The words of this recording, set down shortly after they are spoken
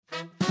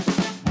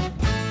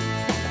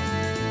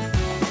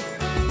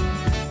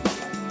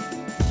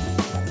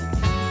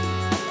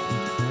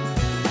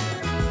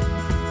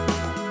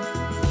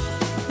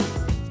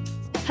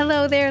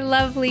Hello there,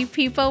 lovely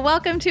people.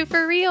 Welcome to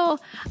For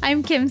Real.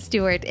 I'm Kim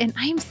Stewart, and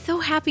I'm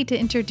so happy to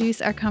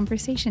introduce our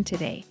conversation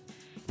today.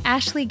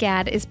 Ashlee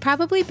Gadd is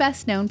probably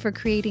best known for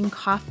creating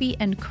Coffee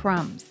and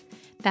Crumbs,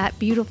 that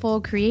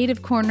beautiful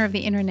creative corner of the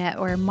internet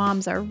where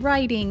moms are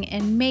writing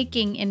and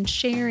making and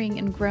sharing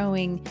and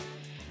growing.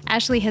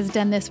 Ashlee has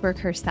done this work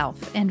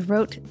herself and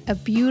wrote a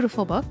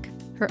beautiful book,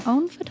 her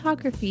own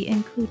photography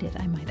included,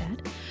 I might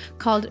add,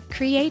 called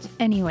Create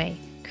Anyway,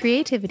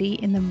 Creativity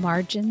in the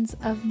Margins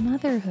of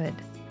Motherhood.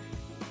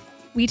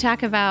 We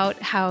talk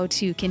about how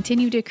to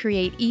continue to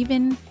create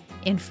even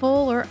in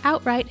full or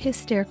outright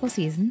hysterical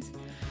seasons,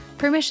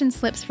 permission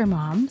slips for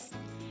moms,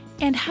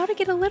 and how to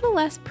get a little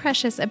less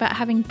precious about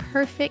having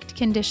perfect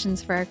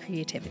conditions for our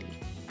creativity.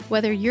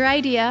 Whether your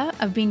idea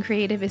of being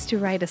creative is to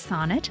write a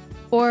sonnet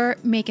or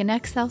make an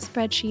Excel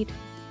spreadsheet,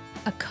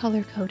 a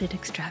color-coded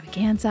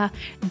extravaganza,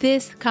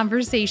 this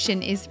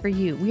conversation is for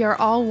you. We are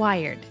all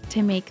wired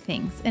to make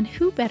things, and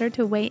who better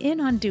to weigh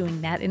in on doing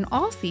that in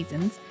all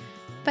seasons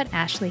but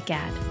Ashlee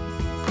Gadd.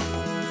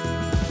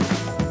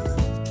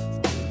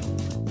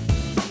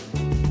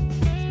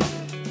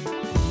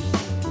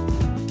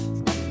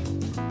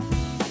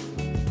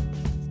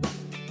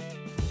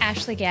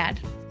 Ashlee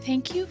Gadd,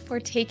 thank you for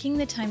taking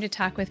the time to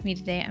talk with me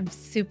today. I'm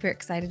super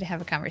excited to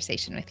have a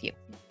conversation with you.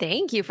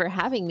 Thank you for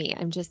having me.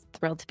 I'm just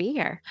thrilled to be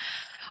here.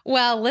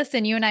 Well,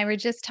 listen, you and I were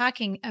just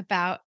talking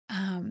about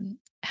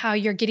how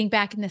you're getting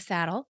back in the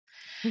saddle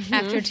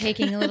after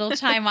taking a little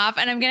time off.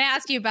 And I'm going to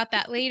ask you about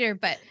that later.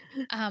 But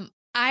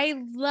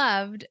I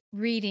loved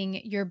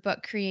reading your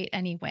book, Create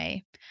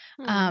Anyway.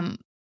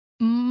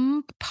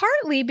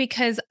 Partly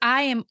because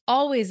I am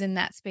always in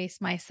that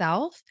space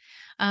myself.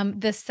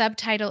 The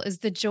subtitle is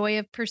The Joy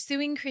of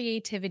Pursuing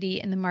Creativity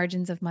in the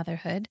Margins of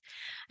Motherhood.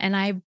 And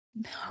I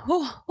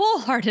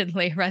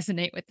wholeheartedly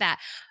resonate with that.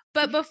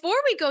 But before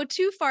we go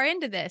too far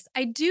into this,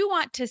 I do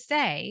want to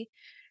say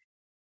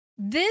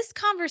this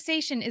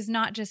conversation is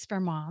not just for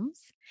moms,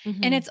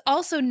 and it's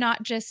also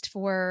not just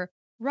for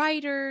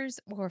writers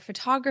or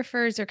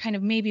photographers or kind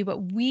of maybe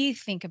what we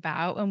think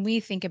about when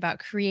we think about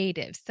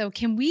creatives. So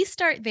can we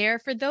start there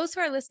for those who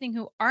are listening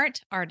who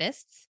aren't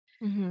artists,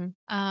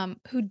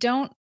 who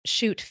don't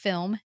shoot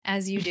film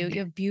as you do? You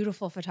have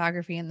beautiful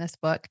photography in this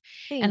book.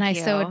 Thank I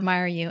you. so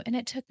admire you. And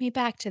it took me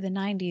back to the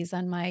 90s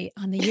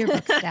on the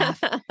yearbook staff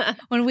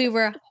when we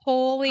were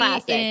wholly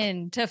Classic.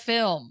 into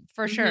film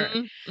for sure.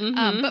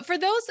 But for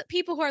those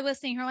people who are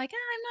listening who are like,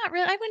 I'm not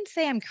really, I wouldn't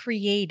say I'm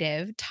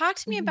creative. Talk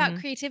to me about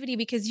creativity,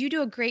 because you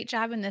do a great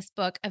job in this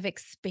book of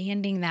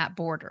expanding that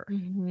border.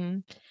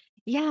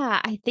 Yeah,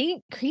 I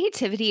think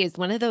creativity is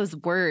one of those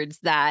words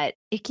that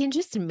it can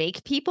just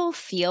make people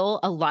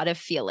feel a lot of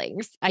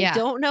feelings. I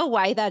don't know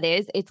why that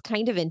is. It's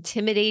kind of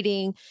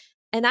intimidating.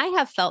 And I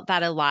have felt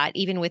that a lot,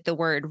 even with the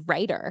word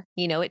writer.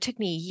 You know, it took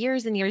me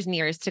years and years and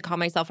years to call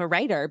myself a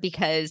writer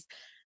because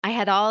I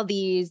had all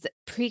these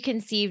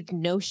preconceived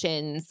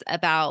notions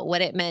about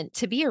what it meant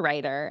to be a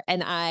writer.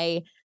 And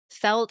I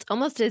felt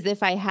almost as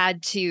if I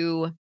had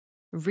to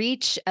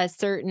reach a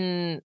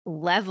certain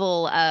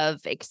level of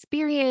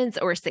experience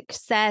or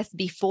success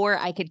before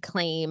I could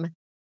claim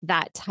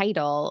that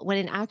title, when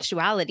in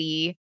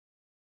actuality,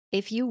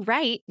 if you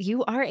write,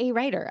 you are a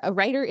writer. A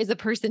writer is a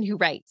person who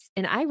writes.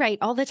 And I write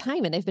all the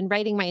time, and I've been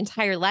writing my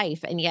entire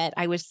life. And yet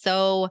I was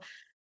so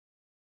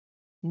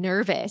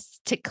nervous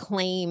to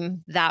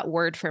claim that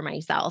word for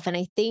myself. And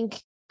I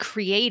think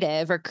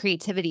creative or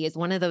creativity is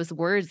one of those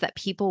words that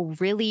people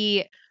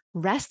really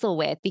wrestle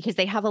with because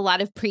they have a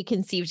lot of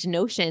preconceived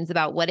notions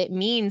about what it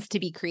means to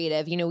be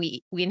creative. You know,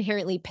 we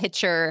inherently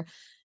picture,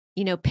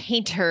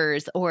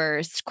 painters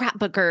or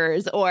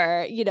scrapbookers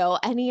or,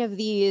 any of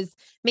these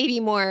maybe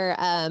more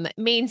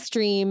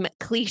mainstream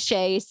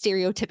cliche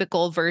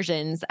stereotypical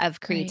versions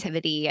of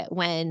creativity,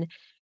 when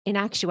in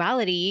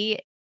actuality,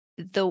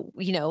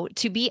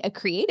 to be a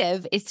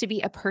creative is to be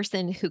a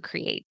person who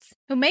creates,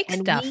 Who makes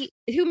stuff.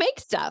 Who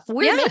makes stuff.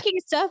 We're making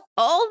stuff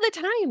all the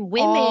time.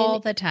 Women all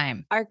the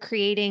time are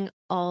creating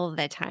all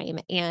the time.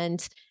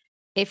 And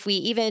if we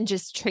even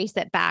just trace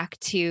it back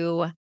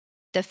to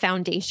the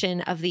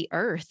foundation of the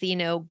earth,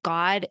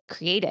 God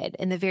created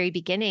in the very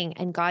beginning,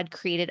 and God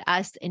created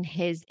us in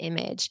his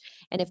image.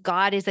 And if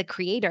God is a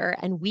creator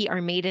and we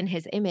are made in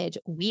his image,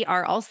 we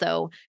are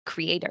also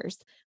creators.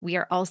 We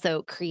are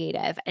also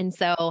creative. And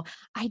so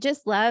I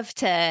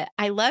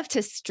love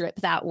to strip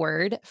that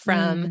word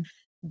from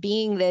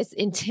being this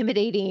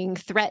intimidating,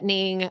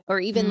 threatening, or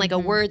even like a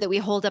word that we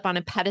hold up on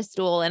a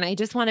pedestal. And I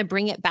just want to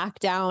bring it back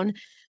down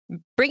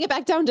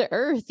to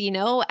earth.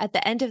 At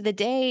the end of the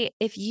day,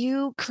 if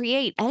you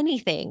create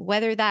anything,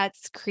 whether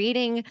that's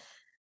creating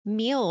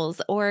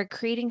meals or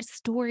creating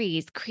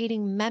stories,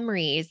 creating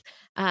memories,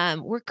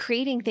 we're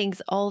creating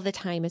things all the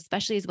time,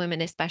 especially as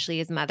women, especially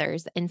as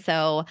mothers. And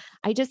so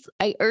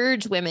I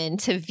urge women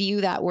to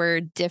view that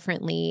word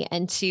differently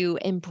and to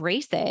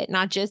embrace it,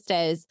 not just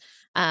as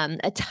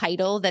a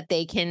title that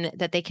they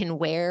can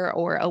wear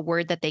or a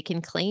word that they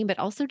can claim, but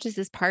also just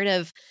as part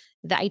of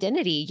the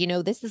identity.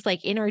 This is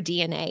like in our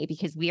DNA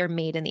because we are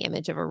made in the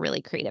image of a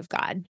really creative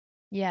God.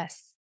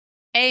 Yes.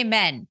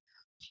 Amen.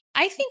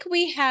 I think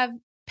we have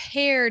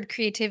paired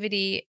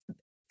creativity,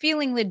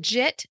 feeling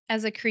legit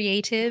as a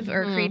creative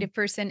or a Mhm. creative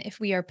person if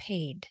we are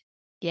paid.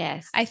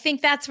 Yes. I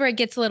think that's where it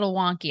gets a little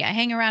wonky. I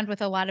hang around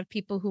with a lot of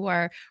people who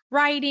are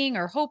writing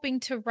or hoping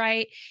to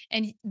write,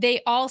 and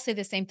they all say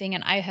the same thing.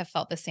 And I have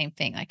felt the same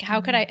thing. Like, how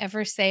could I Mhm.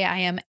 ever say I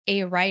am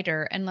a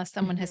writer unless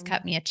someone has Mhm.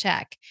 cut me a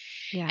check?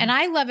 Yeah. And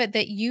I love it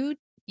that you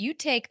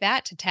take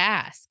that to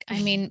task.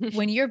 I mean,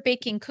 when you're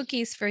baking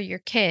cookies for your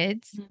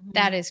kids,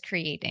 that Mhm. is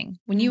creating.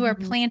 When you are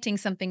Mhm. planting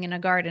something in a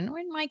garden, or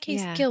in my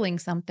case, Yeah. killing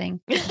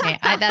something. Okay,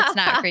 that's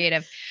not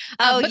creative.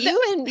 Oh, But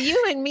the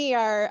you and me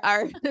are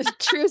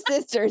true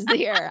sisters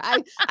here.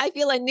 I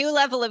feel a new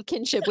level of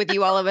kinship with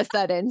you all of a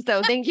sudden.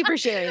 So thank you for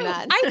sharing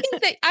that. I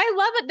think that I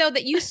love it though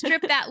that you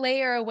strip that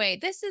layer away.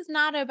 This is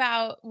not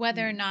about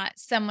whether or Mhm. not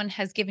someone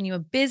has given you a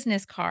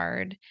business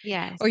card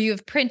or you Yes.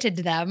 have printed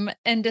them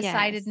and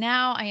decided Yes.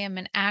 now I am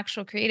an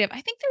actual creative.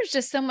 I think there's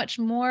just so much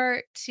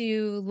more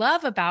to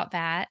love about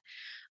that.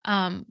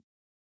 Um,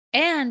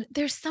 and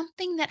there's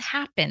something that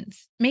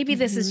happens. Maybe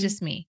this is Mhm.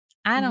 just me.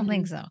 I don't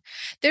think Mhm. so.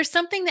 There's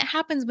something that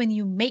happens when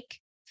you make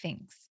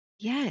things.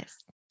 Yes.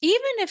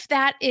 Even if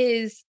that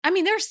is, I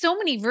mean, there's so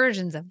many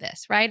versions of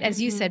this, right?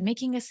 As you said, Mhm.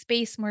 making a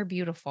space more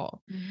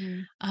beautiful,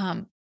 Mhm.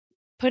 um,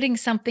 putting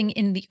something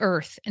in the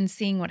earth and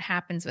seeing what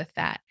happens with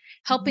that,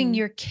 helping Mhm.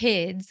 your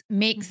kids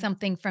make Mhm.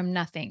 something from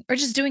nothing, or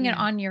just doing it Yeah.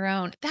 on your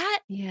own.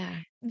 Yeah.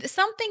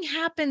 Something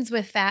happens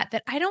with that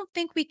I don't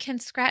think we can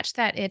scratch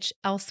that itch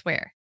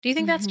elsewhere. Do you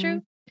think that's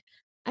true? Mhm.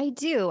 I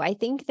do. I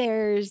think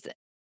there's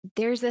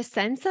a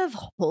sense of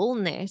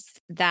wholeness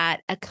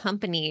that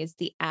accompanies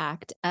the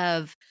act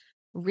of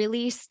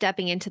really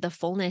stepping into the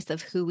fullness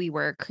of who we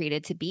were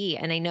created to be.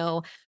 And I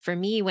know for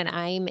me, when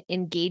I'm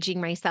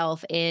engaging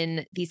myself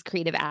in these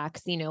creative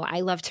acts,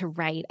 I love to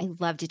write, I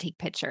love to take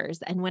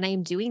pictures. And when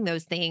I'm doing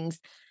those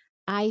things,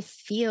 I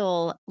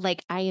feel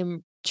like I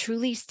am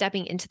truly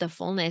stepping into the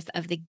fullness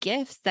of the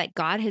gifts that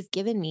God has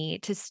given me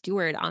to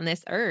steward on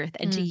this earth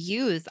and to Mm,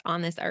 use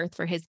on this earth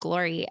for his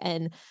glory.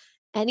 And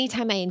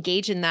anytime I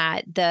engage in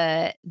that,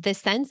 the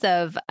sense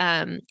of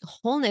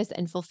wholeness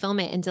and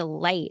fulfillment and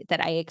delight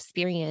that I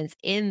experience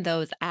in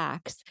those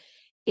acts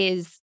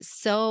is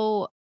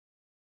so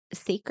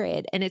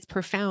sacred and it's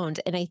profound.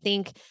 And I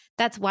think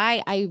that's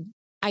why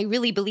I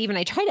really believe, and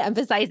I try to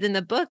emphasize in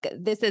the book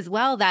this as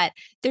well, that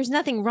there's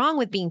nothing wrong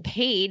with being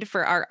paid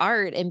for our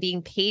art and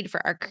being paid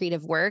for our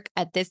creative work.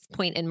 At this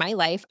point in my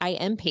life, I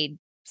am paid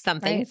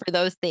something right. for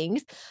those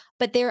things,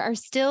 but there are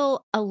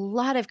still a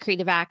lot of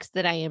creative acts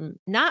that I am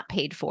not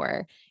paid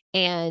for.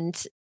 And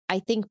I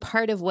think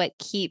part of what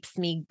keeps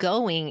me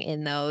going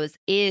in those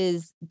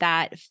is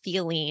that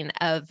feeling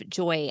of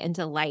joy and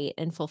delight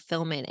and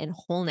fulfillment and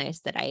wholeness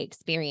that I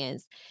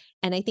experience.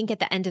 And I think at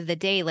the end of the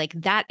day, like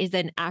that is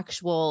an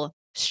actual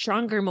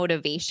stronger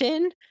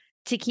motivation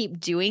to keep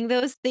doing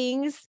those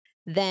things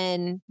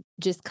than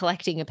just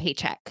collecting a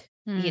paycheck,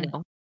 you Mm.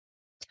 know?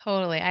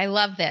 Totally. I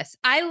love this.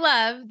 I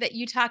love that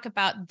you talk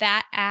about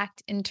that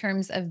act in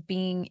terms of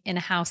being in a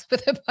house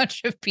with a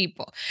bunch of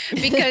people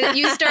because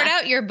you start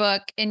out your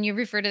book and you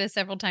refer to this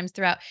several times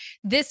throughout.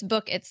 This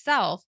book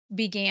itself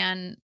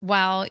began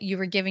while you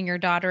were giving your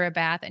daughter a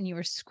bath and you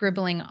were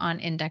scribbling on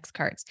index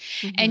cards.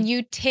 And Mhm.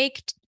 you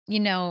take,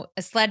 a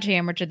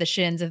sledgehammer to the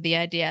shins of the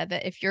idea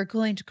that if you're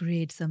going to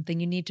create something,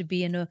 you need to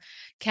be in a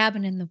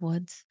cabin in the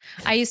woods.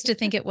 I used to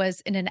think it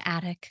was in an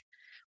attic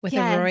with a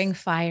roaring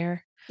Yes.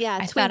 fire. Yeah,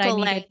 I thought I twinkle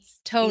needed lights.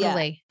 Yeah.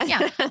 totally.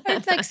 Yeah. Or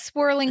it's like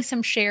swirling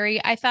some sherry.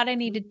 I thought I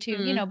needed to,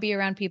 Mhm. be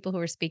around people who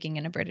were speaking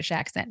in a British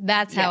accent.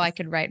 That's how I Yes.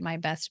 could write my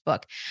best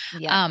book.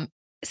 Yep. Um,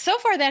 so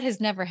far that has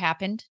never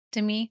happened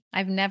to me.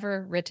 I've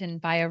never written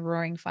by a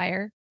roaring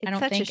fire. I It's don't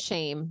such a think.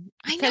 shame.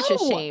 I It's such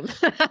a know. shame.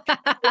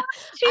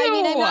 I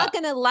mean, I'm Too. not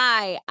gonna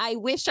lie. I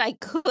wish I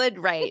could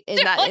write in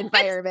that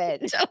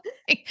environment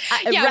Totally.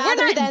 I Yeah, we're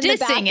rather not than the dissing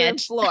bathroom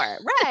it. floor.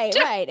 Right,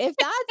 right. If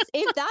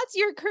that's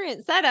your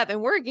current setup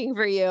and working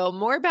for you,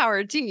 more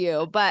power to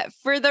you. But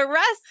for the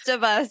rest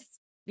of us,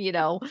 you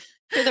know,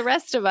 for the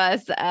rest of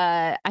us,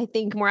 I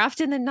think more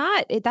often than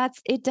not, it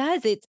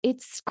does.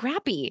 It's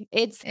scrappy.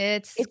 It's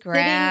It's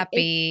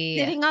scrappy.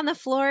 sitting on the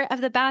floor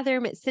of the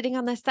bathroom. It's sitting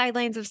on the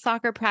sidelines of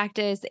soccer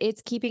practice.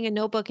 It's keeping a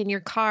notebook in your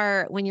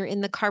car when you're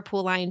in the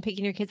carpool line,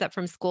 picking your kids up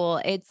from school.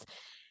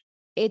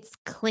 It's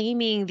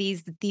claiming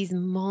these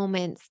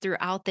moments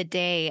throughout the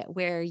day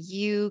where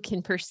you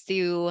can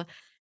pursue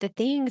the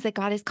things that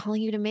God is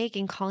calling you to make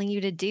and calling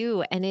you to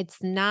do. And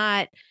it's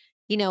not,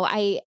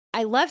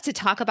 I love to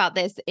talk about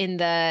this in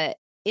the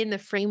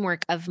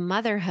framework of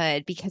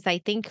motherhood because I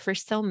think for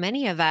so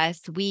many of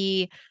us,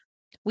 we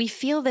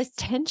feel this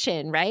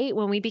tension, right?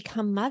 When we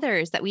become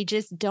mothers that we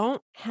just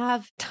don't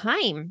have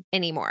time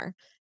anymore.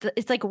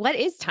 It's like, what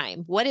is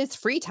time? What is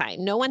free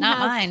time? No one Not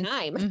has mine.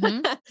 time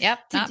Mhm.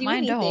 Yep, to not do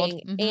mine to hold.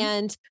 anything. Mhm.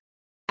 And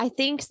I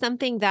think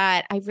something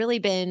that I've really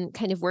been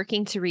kind of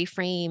working to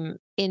reframe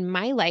in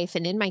my life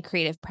and in my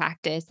creative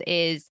practice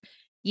is,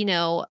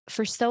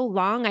 for so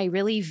long, I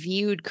really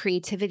viewed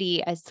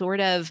creativity as sort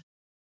of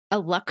a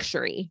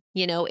luxury.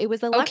 It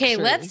was a Okay, luxury.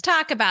 let's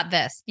talk about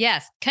this.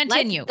 Yes,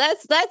 continue.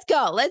 Let's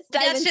go. Let's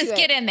dive into it. Let's just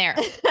get in there.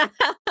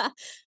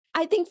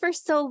 I think for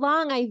so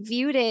long I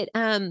viewed it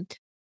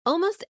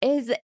almost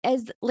as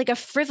like a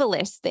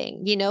frivolous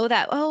thing,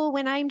 that,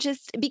 when I'm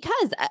just,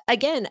 because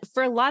again,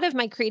 for a lot of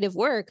my creative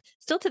work,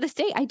 still to this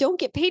day, I don't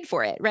get paid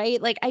for it,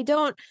 right? Like I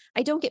don't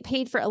get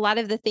paid for a lot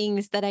of the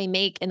things that I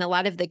make and a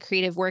lot of the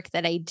creative work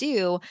that I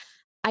do.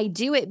 I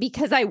do it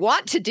because I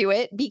want to do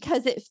it,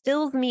 because it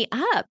fills me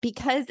up,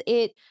 because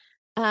it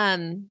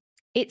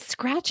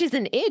scratches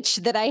an itch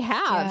that I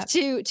have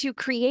to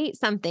create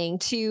something,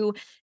 to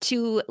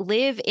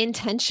live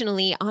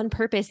intentionally on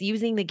purpose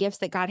using the gifts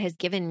that God has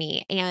given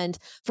me. And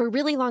for a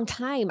really long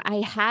time,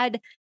 I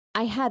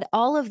had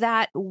all of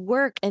that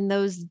work and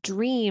those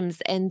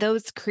dreams and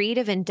those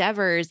creative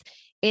endeavors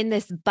in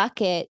this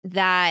bucket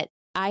that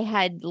I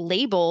had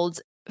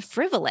labeled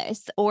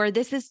frivolous, or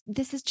this is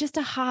just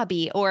a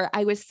hobby, or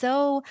I was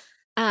so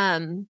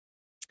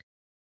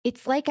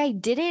it's like I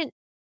didn't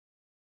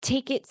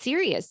take it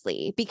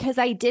seriously because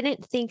I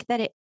didn't think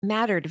that it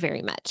mattered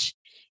very much.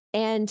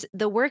 And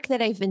the work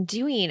that I've been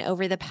doing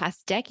over the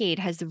past decade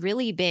has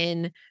really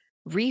been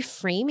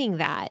reframing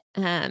that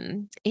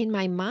in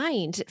my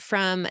mind,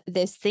 from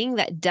this thing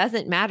that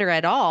doesn't matter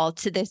at all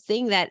to this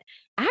thing that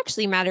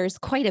actually matters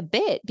quite a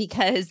bit.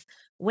 Because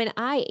when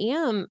I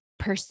am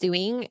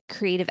pursuing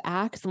creative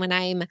acts, when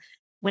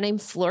I'm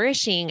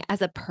flourishing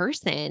as a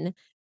person,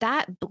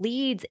 that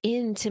bleeds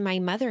into my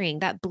mothering,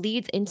 that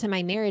bleeds into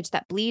my marriage,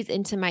 that bleeds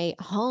into my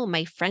home,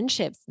 my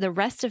friendships, the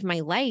rest of my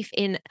life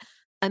in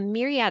a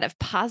myriad of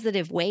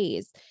positive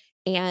ways.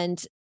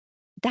 And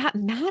that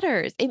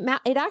matters.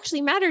 It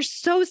actually matters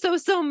so, so,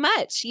 so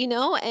much,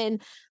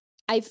 and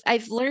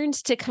I've learned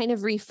to kind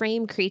of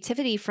reframe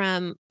creativity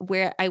from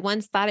where I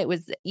once thought it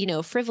was,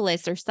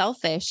 frivolous or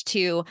selfish,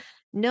 to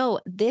no,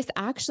 this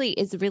actually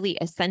is really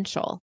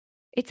essential.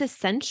 It's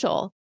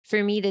essential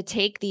for me to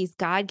take these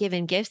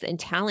God-given gifts and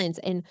talents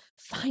and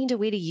find a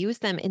way to use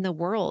them in the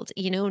world,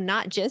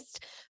 not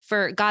just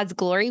for God's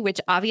glory,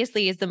 which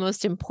obviously is the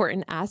most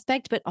important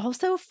aspect, but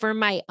also for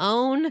my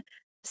own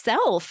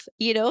self,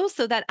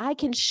 so that I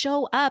can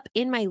show up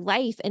in my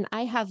life and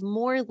I have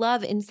more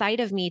love inside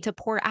of me to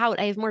pour out.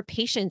 I have more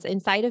patience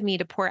inside of me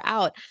to pour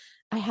out.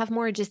 I have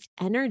more just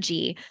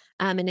energy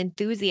and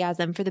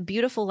enthusiasm for the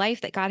beautiful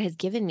life that God has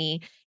given me.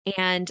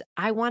 And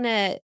I want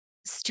to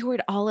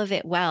steward all of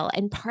it well.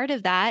 And part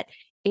of that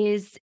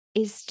is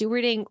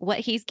stewarding what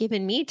he's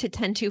given me to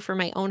tend to for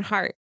my own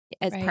heart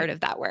as part of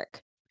that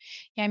work.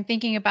 Yeah, I'm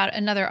thinking about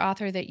another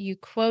author that you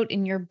quote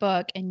in your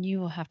book, and you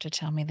will have to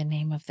tell me the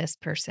name of this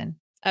person.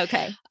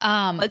 Okay.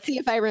 Let's see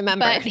if I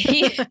remember.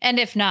 But and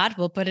if not,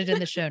 we'll put it in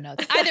the show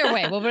notes. Either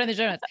way, we'll put it in the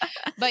show notes.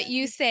 But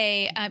you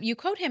say, you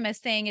quote him as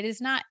saying,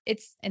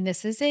 and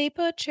this is a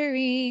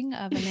butchering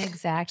of an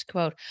exact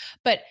quote,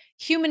 but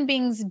human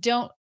beings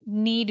don't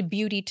need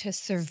beauty to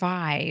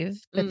survive,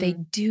 but they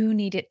do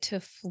need it to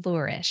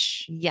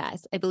flourish.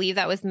 Yes. I believe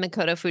that was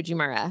Makoto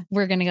Fujimura.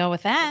 We're going to go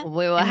with that. We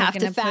will have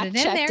to fact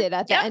check it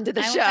at the end of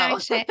the show.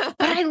 But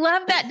I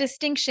love that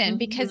distinction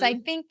because I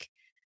think,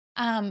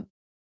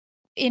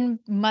 in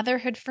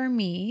motherhood for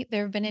me,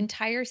 there have been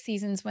entire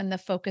seasons when the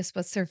focus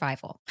was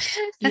survival.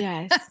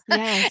 Yes.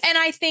 Yes. And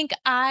I think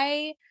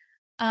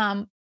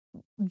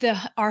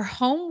our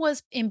home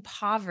was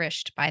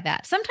impoverished by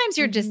that. Sometimes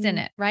you're just in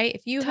it, right?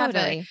 If you have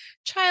a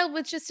child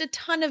with just a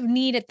ton of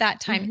need at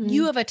that time,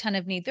 you have a ton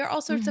of need. There are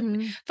all sorts of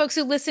folks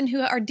who listen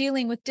who are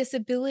dealing with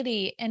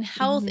disability and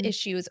health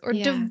issues or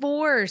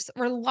divorce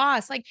or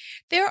loss. Like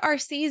there are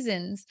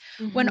seasons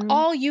when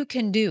all you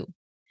can do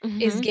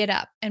is get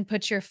up and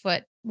put your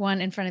foot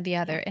one in front of the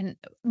other. And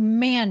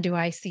man, do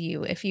I see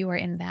you if you are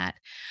in that.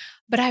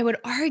 But I would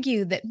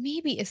argue that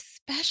maybe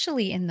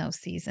especially in those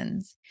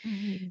seasons,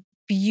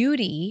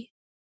 beauty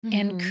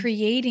and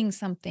creating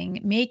something,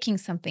 making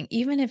something,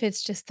 even if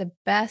it's just the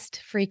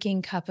best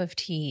freaking cup of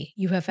tea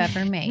you have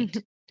ever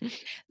made,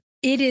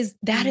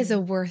 that is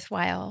a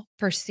worthwhile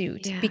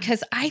pursuit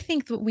because I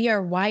think that we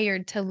are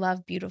wired to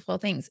love beautiful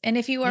things. And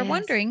if you are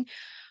wondering,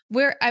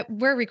 we're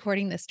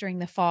recording this during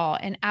the fall,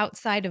 and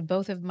outside of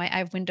both of I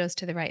have windows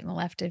to the right and the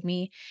left of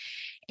me,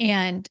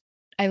 and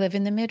I live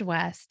in the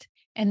Midwest,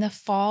 and the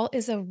fall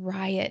is a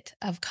riot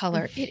of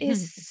color. It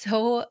is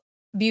so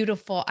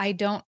beautiful. I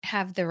don't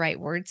have the right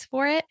words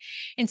for it.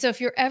 And so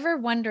if you're ever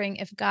wondering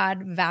if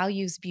God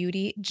values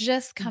beauty,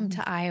 just come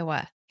to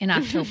Iowa in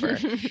October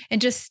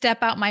and just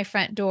step out my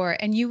front door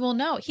and you will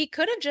know. He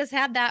could have just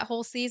had that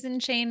whole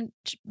season change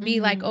be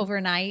like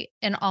overnight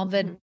and all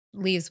the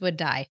leaves would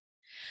die.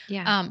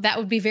 Yeah. That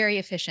would be very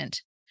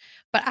efficient.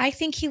 But I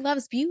think he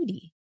loves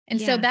beauty. And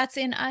so that's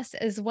in us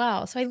as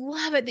well. So I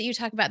love it that you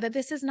talk about that.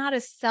 This is not a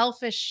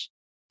selfish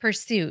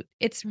pursuit.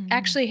 It's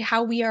actually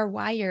how we are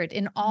wired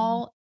in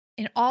all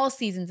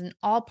seasons, in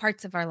all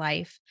parts of our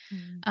life,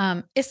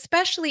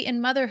 especially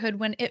in motherhood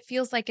when it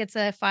feels like it's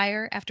a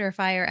fire after a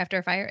fire after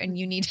a fire and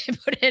you need to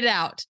put it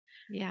out.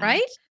 Yeah.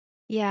 Right?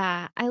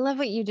 Yeah. I love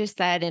what you just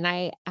said. And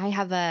I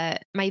have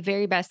my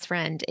very best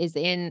friend is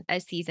in a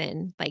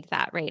season like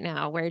that right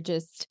now where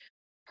just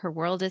her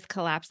world is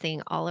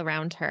collapsing all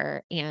around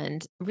her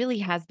and really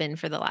has been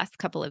for the last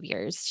couple of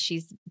years.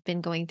 She's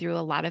been going through a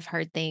lot of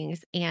hard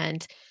things,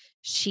 and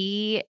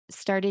she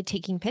started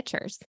taking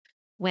pictures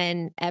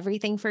when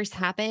everything first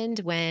happened,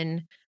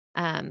 when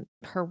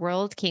her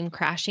world came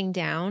crashing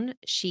down.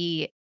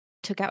 She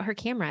took out her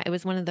camera. It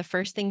was one of the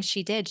first things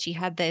she did. She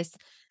had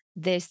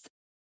this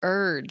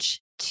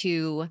urge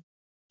to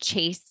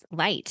chase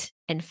light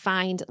and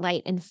find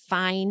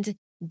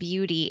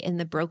beauty in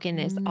the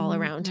brokenness all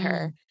around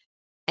her.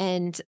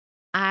 And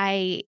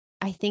I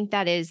think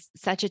that is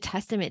such a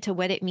testament to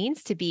what it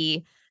means to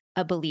be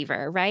a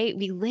believer, right?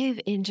 We live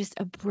in just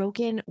a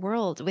broken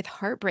world with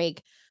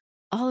heartbreak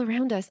all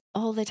around us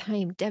all the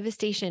time,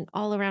 devastation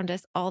all around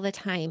us all the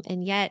time.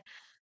 And yet,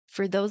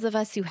 for those of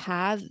us who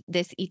have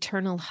this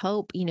eternal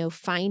hope,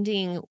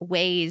 finding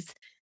ways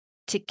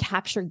to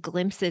capture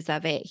glimpses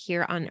of it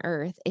here on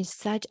earth is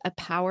such a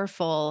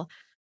powerful,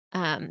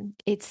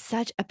 it's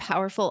such a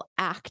powerful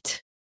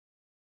act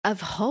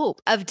of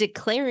hope, of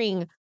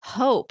declaring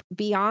hope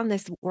beyond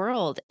this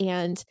world.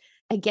 And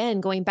again,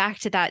 going back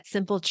to that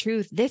simple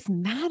truth, this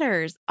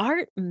matters.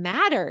 Art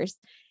matters.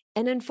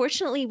 And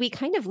unfortunately, we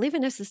kind of live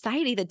in a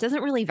society that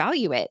doesn't really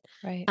value it.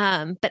 Right.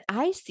 But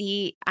I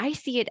see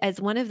it as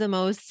one of the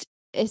most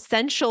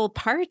essential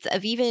parts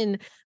of even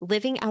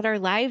living out our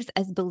lives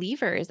as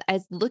believers,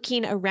 as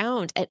looking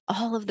around at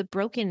all of the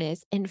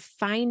brokenness and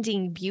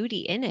finding beauty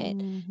in it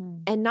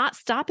and not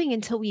stopping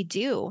until we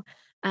do.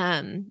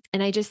 And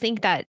I just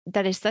think that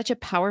is such a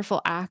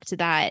powerful act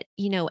that,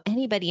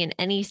 anybody in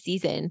any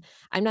season,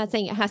 I'm not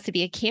saying it has to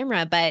be a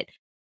camera, but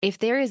if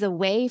there is a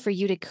way for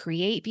you to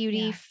create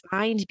beauty,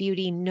 find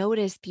beauty,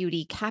 notice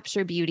beauty,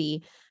 capture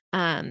beauty,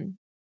 it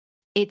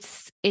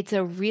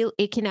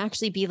can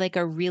actually be like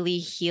a really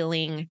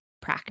healing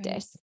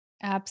practice.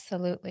 Right.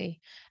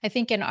 Absolutely. I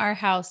think in our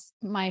house,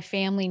 my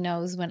family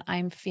knows when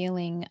I'm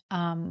feeling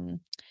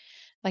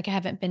like I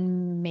haven't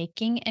been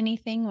making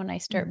anything. When I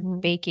start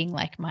baking,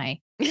 like my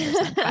hair's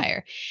on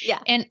fire. Yeah.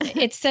 And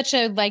it's such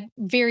a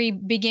very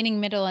beginning,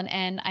 middle, and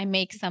end. I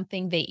make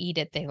something, they eat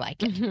it, they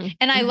like it.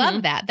 And I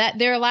love that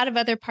there are a lot of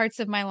other parts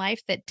of my life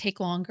that take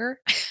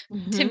longer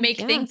to make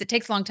things. It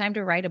takes a long time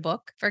to write a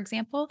book, for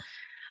example.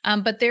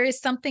 But there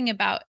is something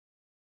about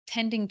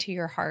tending to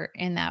your heart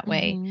in that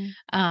way.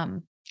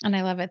 And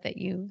I love it that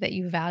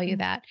you value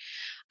that.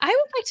 I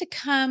would like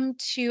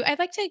to I'd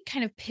like to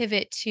kind of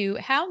pivot to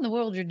how in the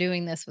world you're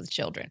doing this with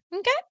children.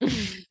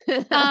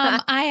 Okay.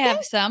 I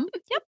have some.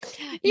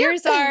 Yep.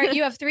 Yours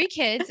you have 3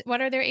 kids.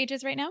 What are their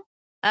ages right now?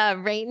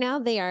 Right now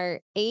they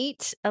are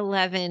 8,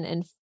 11,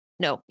 and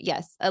no,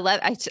 yes,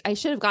 11. I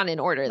should have gone in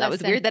order. That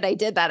was weird that I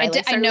did that. I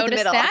I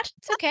noticed that.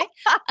 It's okay.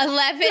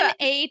 11,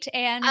 8,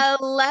 and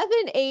 11,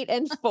 8,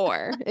 and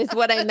 4 is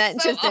what I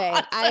meant to say.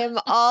 Awesome. I am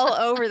all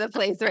over the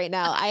place right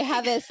now. I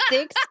have a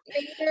 6th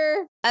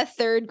grader, a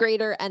 3rd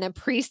grader, and a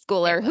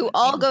preschooler who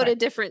all go to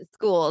different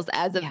schools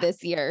as of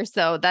this year.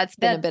 So that's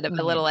been a bit of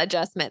a little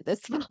adjustment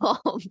this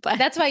fall. But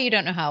that's why you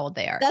don't know how old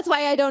they are. That's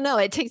why I don't know.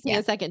 It takes me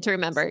a second to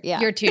remember.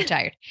 Yeah. You're too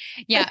tired.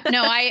 Yeah.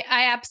 No, I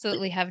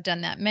absolutely have done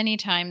that many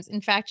times.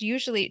 In fact,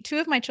 usually 2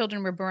 of my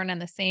children were born on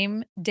the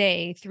same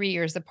day, 3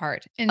 years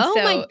apart. And oh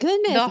my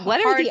goodness.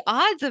 What are the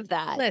odds of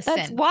that? Listen,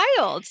 that's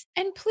wild.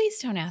 And please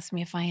don't ask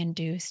me if I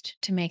induced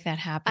to make that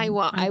happen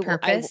on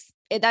purpose.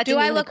 That do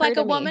I look like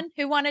a woman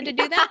who wanted to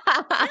do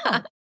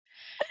that?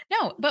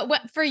 No,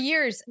 but for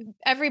years,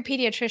 every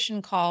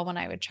pediatrician call when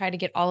I would try to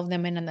get all of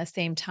them in the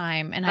same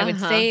time, and I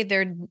would say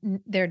their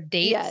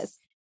dates. Yes.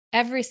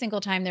 Every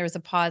single time there was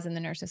a pause, and the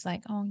nurse is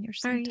like, "Oh, you're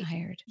so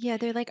tired." Yeah,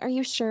 they're like, "Are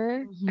you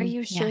sure? Are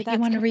you sure that's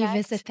you want to correct?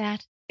 revisit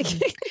that?"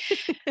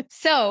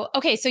 So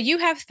you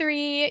have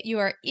 3. You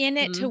are in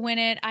it to win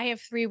it. I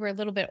have 3. We're a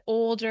little bit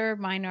older.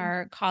 Mine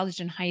are college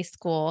and high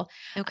school.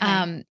 Okay.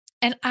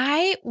 And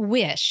I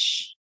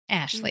wish,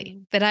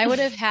 Ashlee, that I would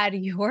have had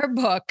your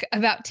book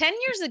about 10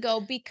 years ago,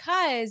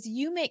 because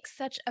you make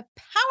such a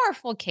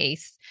powerful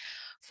case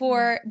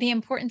for the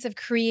importance of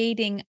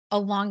creating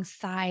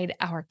alongside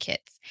our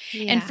kids.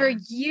 Yeah. And for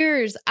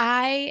years,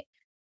 I'm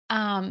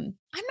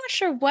not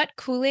sure what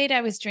Kool-Aid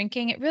I was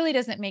drinking. It really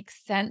doesn't make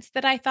sense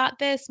that I thought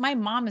this. My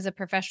mom is a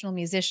professional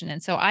musician,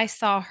 and so I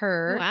saw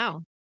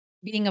her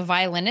being a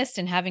violinist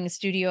and having a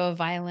studio of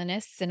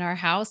violinists in our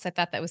house. I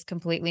thought that was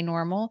completely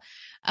normal,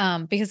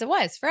 because it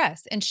was for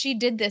us. And she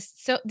did this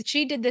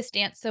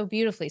dance so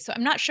beautifully. So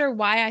I'm not sure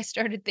why I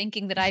started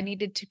thinking that I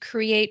needed to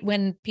create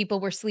when people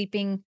were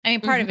sleeping. I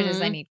mean, part of it is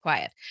I need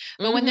quiet,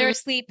 but when they're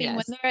sleeping,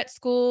 when they're at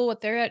school, when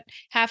they're at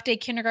half day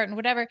kindergarten,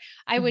 whatever,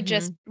 I would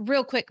just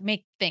real quick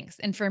make things.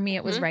 And for me,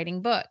 it was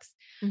writing books.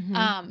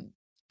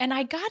 And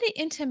I got it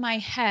into my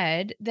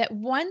head that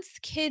once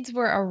kids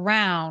were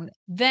around,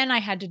 then I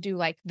had to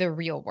do the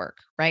real work,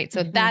 right?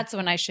 So that's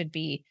when I should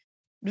be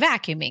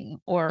vacuuming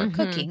or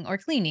cooking or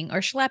cleaning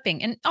or schlepping.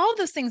 And all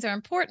those things are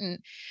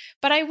important.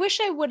 But I wish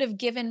I would have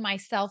given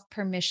myself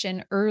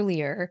permission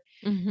earlier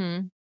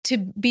to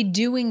be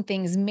doing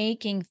things,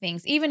 making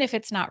things, even if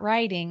it's not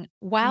writing,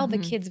 while the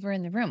kids were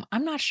in the room.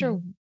 I'm not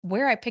sure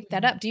where I picked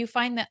that up. Do you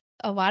find that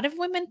a lot of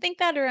women think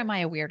that, or am I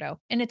a weirdo?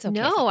 And it's okay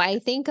if No, I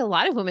think a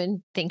lot of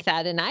women think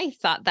that, and I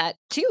thought that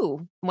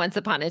too once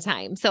upon a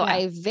time. So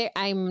yeah.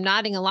 I'm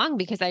nodding along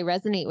because I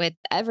resonate with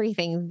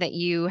everything that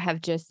you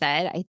have just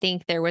said. I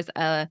think there was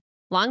a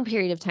long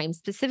period of time,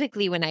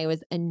 specifically when I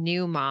was a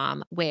new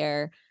mom,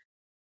 where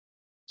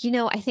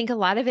I think a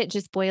lot of it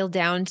just boiled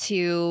down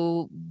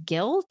to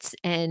guilt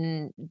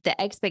and the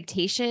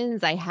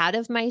expectations I had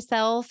of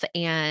myself.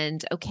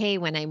 And okay,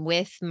 when I'm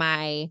with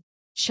my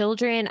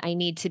children, I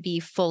need to be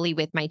fully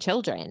with my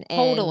children.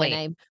 And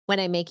Totally. when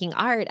I'm making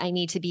art, I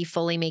need to be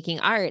fully making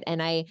art. And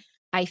I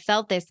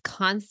felt this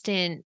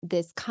constant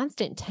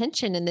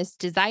tension and this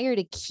desire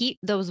to keep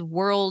those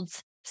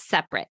worlds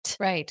separate.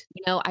 Right.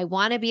 I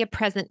want to be a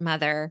present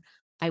mother.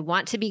 I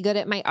want to be good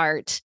at my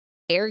art.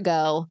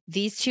 Ergo,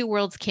 these two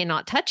worlds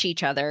cannot touch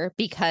each other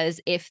because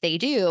if they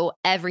do,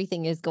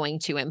 everything is going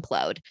to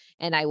implode.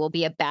 And I will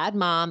be a bad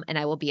mom and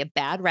I will be a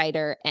bad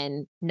writer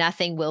and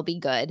nothing will be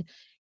good.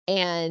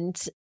 And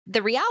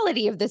the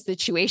reality of the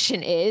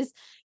situation is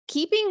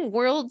keeping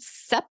worlds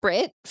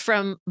separate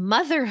from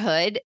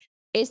motherhood,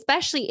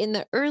 especially in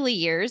the early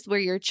years where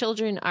your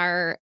children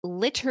are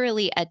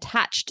literally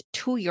attached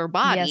to your Yes,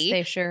 body,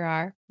 they sure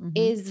are.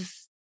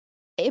 is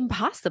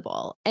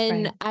impossible.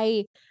 And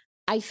Right.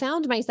 I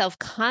found myself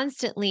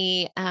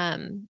constantly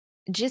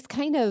just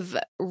kind of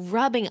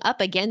rubbing up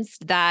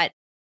against that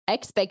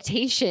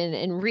expectation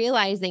and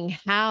realizing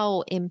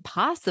how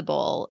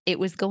impossible it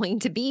was going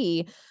to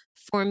be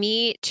for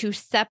me to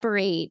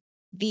separate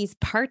these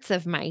parts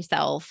of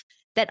myself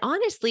that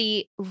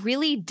honestly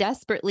really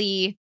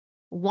desperately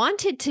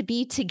wanted to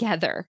be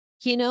together.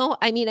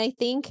 I mean, I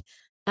think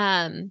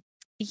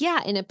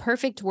yeah, in a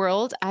perfect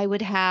world, I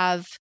would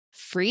have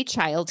free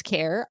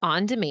childcare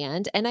on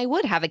demand and I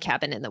would have a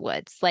cabin in the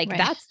woods. Like Right.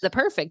 that's the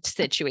perfect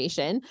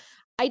situation.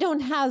 I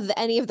don't have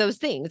any of those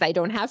things. I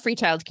don't have free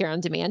childcare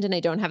on demand and I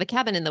don't have a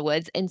cabin in the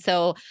woods. And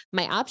so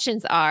my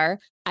options are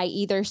I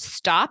either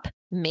stop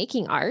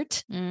making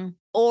art Mm,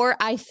 or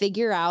I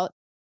figure out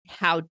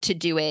how to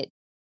do it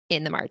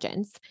in the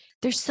margins.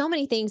 There's so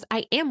many things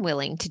I am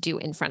willing to do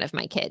in front of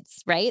my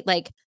kids, right?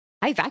 Like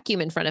I vacuum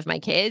in front of my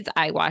kids.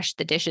 I wash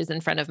the dishes in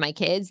front of my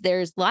kids.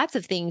 There's lots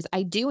of things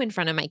I do in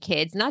front of my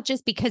kids, not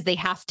just because they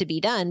have to be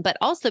done, but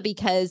also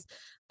because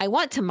I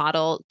want to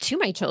model to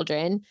my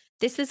children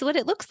this is what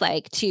it looks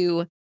like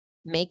to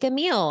make a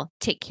meal,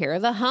 take care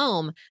of a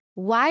home.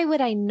 Why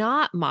would I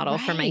not model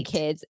for my right.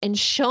 kids and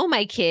show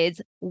my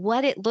kids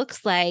what it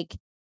looks like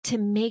to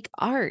make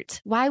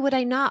art? Why would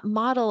I not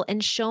model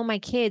and show my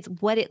kids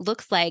what it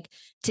looks like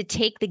to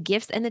take the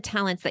gifts and the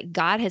talents that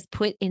God has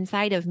put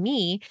inside of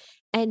me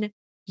and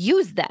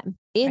use them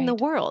in the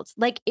Right. world?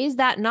 Like, is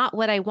that not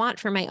what I want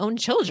for my own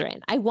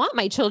children? I want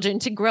my children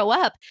to grow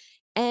up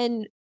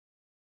and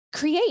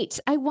create.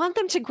 I want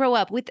them to grow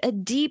up with a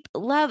deep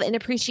love and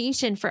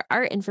appreciation for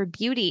art and for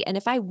beauty. And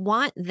if I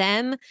want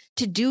them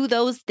to do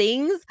those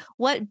things,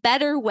 what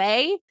better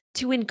way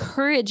to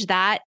encourage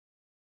that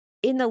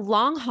in the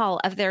long haul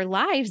of their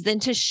lives than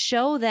to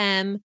show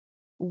them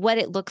what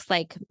it looks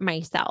like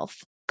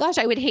myself? Gosh,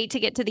 I would hate to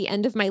get to the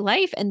end of my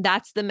life. And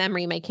that's the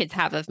memory my kids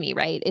have of me,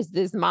 right? Is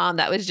this mom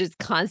that was just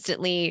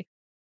constantly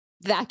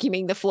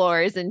vacuuming the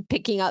floors and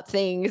picking up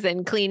things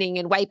and cleaning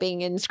and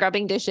wiping and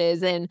scrubbing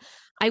dishes. And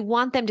I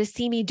want them to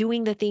see me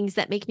doing the things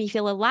that make me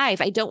feel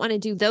alive. I don't want to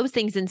do those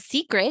things in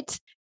secret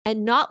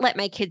and not let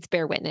my kids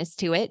bear witness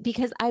to it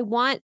because I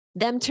want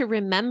them to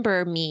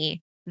remember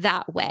me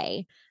that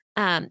way.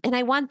 And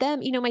I want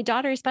them, my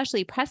daughter,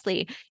 especially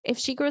Presley, if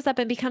she grows up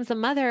and becomes a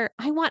mother,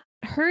 I want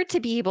her to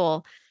be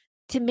able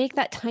to make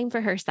that time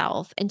for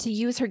herself and to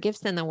use her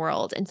gifts in the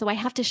world. And so I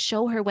have to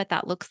show her what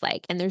that looks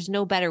like. And there's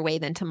no better way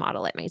than to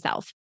model it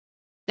myself.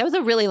 That was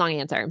a really long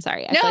answer. I'm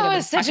sorry. I feel like I've No, been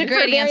it's such a talking for a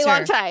great very long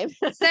answer.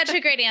 time. Such a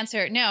great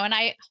answer. No, and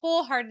I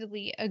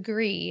wholeheartedly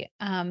agree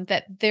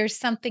that there's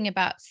something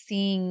about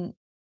seeing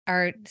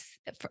our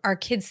our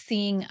kids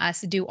seeing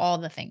us do all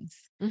the things.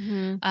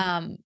 hmm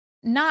Um,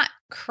 not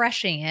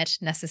crushing it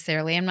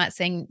necessarily. I'm not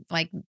saying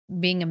like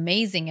being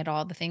amazing at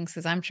all the things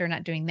because I'm sure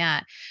not doing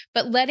that,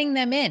 but letting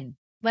them in.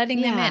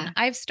 Letting them in. Yeah.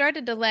 I've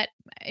started to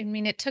I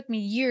mean, it took me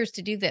years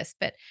to do this,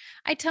 but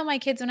I tell my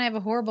kids when I have a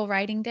horrible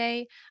writing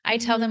day, I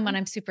tell them when hmm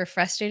I'm super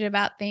frustrated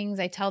about things.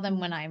 I tell them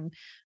when I'm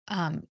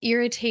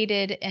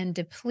irritated and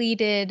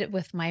depleted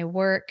with my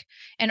work,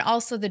 and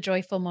also the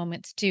joyful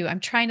moments too. I'm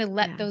trying to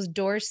let Yeah. those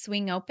doors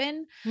swing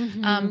open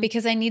hmm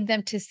because I need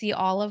them to see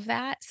all of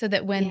that so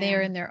that when they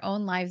are Yeah. in their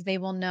own lives, they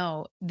will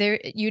know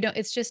you don't,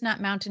 it's just not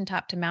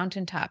mountaintop to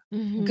mountaintop.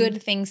 hmm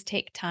Good things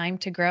take time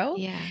to grow,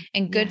 Yeah.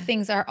 and good Yeah.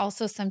 things are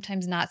also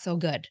sometimes not so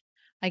good.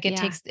 Like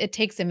Yeah. it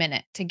takes a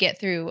minute to get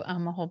through a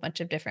whole bunch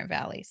of different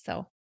valleys.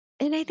 So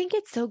And I think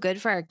it's so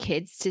good for our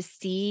kids to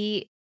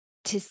see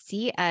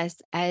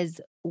us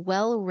as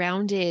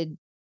well-rounded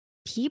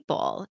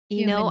people.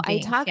 human I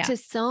beings, talk yeah. to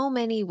so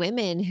many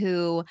women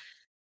who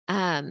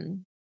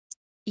um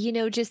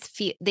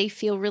just they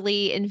feel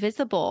really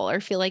invisible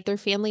or feel like their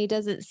family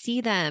doesn't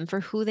see them for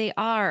who they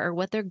are or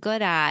what they're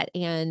good at.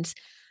 And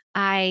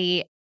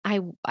I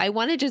I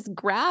want to just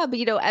grab,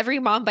 every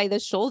mom by the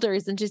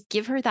shoulders and just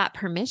give her that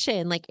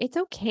permission. Like, it's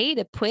okay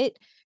to put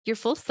your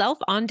full self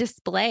on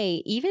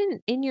display,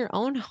 even in your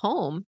own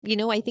home.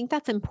 I think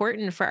that's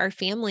important for our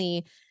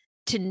family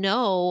to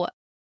know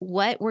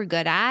what we're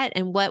good at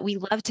and what we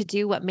love to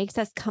do, what makes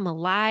us come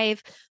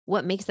alive,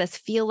 what makes us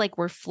feel like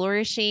we're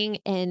flourishing.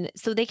 And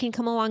so they can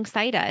come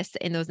alongside us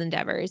in those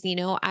endeavors.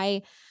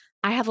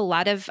 I have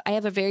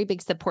a very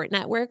big support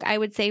network, I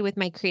would say, with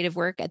my creative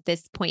work at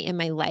this point in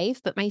my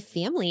life, but my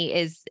family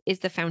is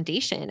the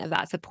foundation of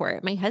that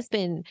support. My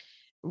husband,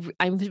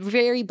 I'm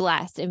very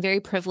blessed and very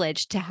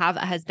privileged to have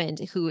a husband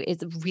who is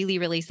really,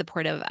 really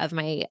supportive of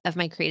my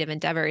creative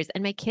endeavors,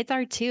 and my kids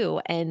are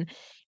too. And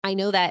I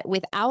know that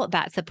without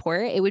that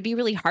support, it would be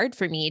really hard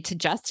for me to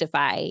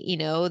justify,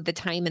 the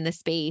time and the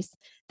space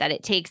that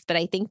it takes. But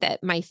I think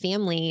that my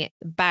family,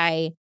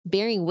 by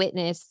bearing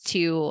witness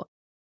to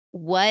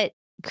what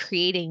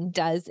creating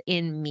does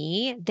in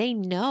me, they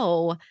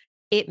know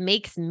it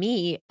makes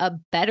me a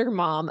better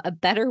mom, a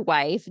better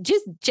wife,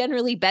 just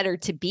generally better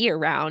to be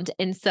around.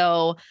 And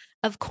so,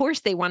 of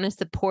course, they want to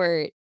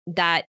support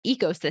that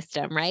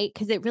ecosystem, right?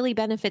 Because it really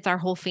benefits our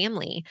whole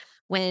family.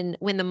 When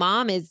the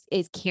mom is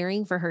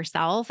caring for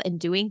herself and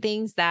doing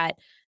things that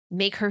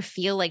make her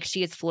feel like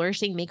she is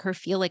flourishing, make her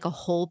feel like a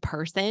whole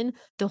person,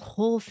 the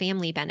whole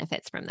family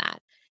benefits from that.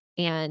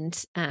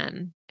 And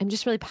I'm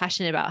just really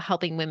passionate about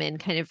helping women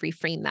kind of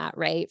reframe that,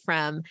 right?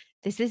 From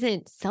this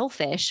isn't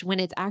selfish when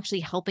it's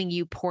actually helping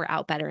you pour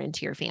out better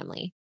into your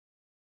family.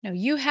 No,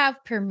 you have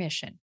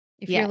permission.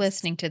 If you're Yes.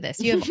 listening to this,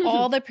 you have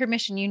all the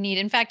permission you need.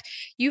 In fact,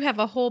 you have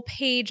a whole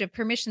page of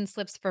permission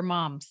slips for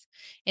moms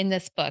in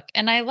this book.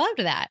 And I loved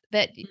that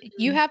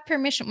you Mhm. have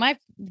permission.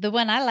 The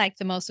one I liked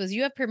the most was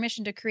you have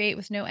permission to create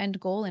with no end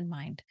goal in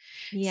mind.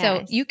 So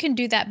Yes. you can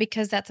do that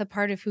because that's a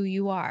part of who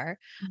you are.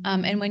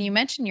 And Mhm. when you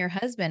mention your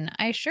husband,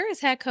 I sure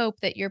as heck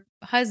hope that your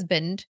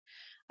husband,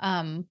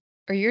 um,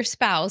 or your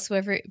spouse,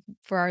 whoever,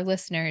 for our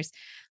listeners,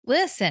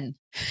 listen.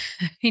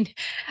 I mean,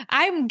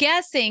 I'm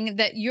guessing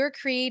that your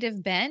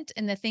creative bent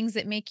and the things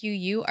that make you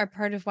you are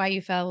part of why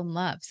you fell in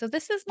love. So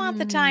this is not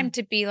the time Mm.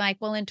 to be like,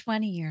 well, in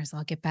 20 years,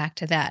 I'll get back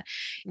to that.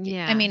 I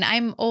Yeah. mean,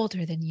 I'm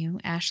older than you,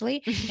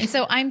 Ashley. And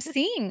so I'm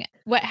seeing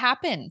what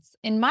happens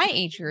in my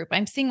age group.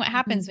 I'm seeing what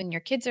happens Mhm. when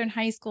your kids are in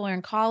high school or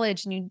in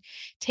college and you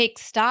take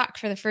stock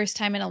for the first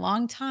time in a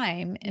long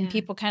time. And Yeah.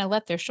 people kind of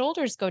let their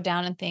shoulders go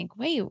down and think,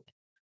 wait,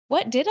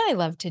 what did I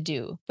love to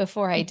do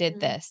before I did Mhm.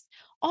 this?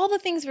 All the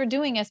things we're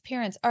doing as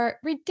parents are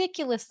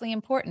ridiculously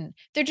important.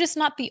 They're just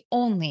not the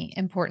only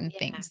important Yeah.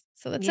 things.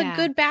 So that's a Yeah.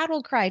 good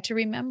battle cry to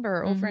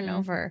remember over and Mhm.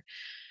 over.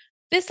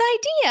 This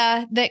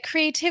idea that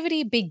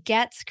creativity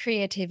begets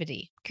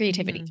creativity.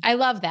 Creativity. Mhm. I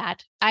love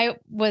that. I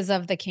was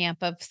of the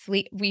camp of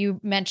sleep. You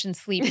mentioned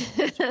sleep,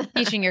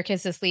 teaching your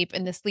kids to sleep,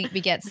 and the sleep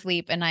begets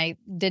sleep. And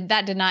did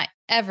not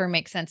ever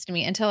make sense to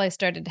me until I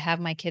started to have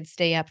my kids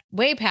stay up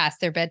way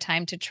past their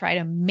bedtime to try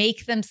to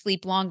make them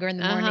sleep longer in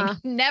the morning. Uh-huh.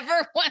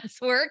 Never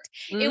once worked.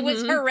 It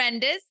was Mhm.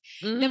 horrendous.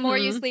 The more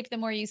you Mhm. sleep, the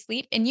more you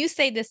sleep. And you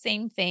say the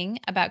same thing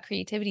about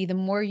creativity. The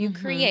more you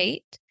Mhm.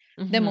 create,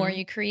 the more Mhm.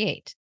 you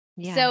create.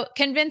 Yeah. So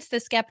convince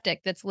the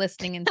skeptic that's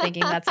listening and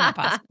thinking that's not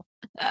possible.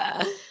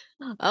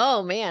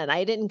 Oh man,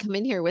 I didn't come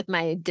in here with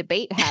my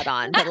debate hat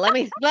on, but let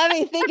me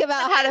think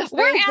about how to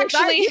We're phrase this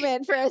actually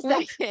argument for a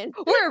we're second.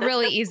 we're a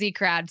really easy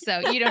crowd, so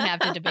you don't have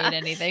to debate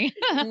anything.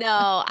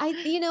 No,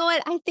 you know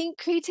what? I think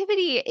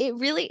creativity,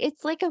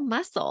 it's like a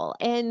muscle.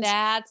 And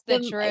That's the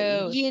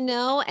truth.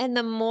 and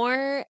the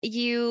more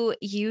you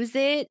use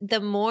it,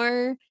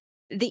 the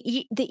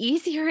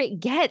easier it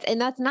gets. And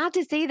that's not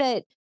to say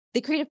that the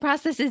creative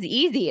process is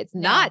easy. It's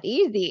not No.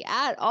 easy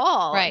at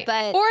all. Right.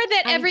 But Or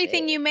that I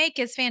everything you make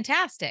is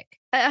fantastic.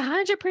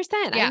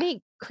 100%. I Yeah.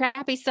 make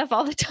crappy stuff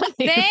all the time.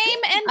 Same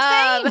and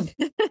Um,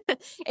 same.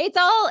 it's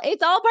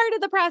all part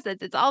of the process.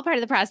 It's all part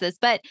of the process.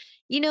 But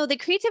the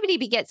creativity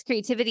begets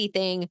creativity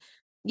thing.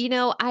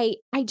 I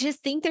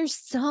just think there's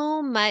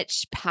so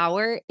much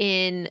power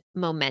in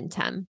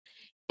momentum.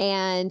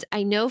 And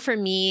I know for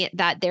me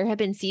that there have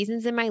been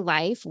seasons in my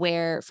life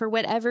where, for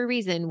whatever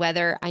reason,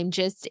 whether I'm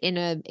just in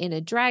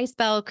a dry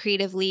spell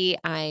creatively,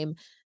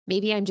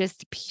 maybe I'm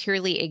just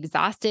purely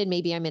exhausted.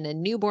 Maybe I'm in a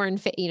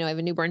I have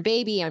a newborn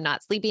baby. I'm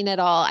not sleeping at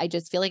all. I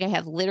just feel like I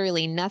have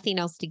literally nothing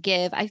else to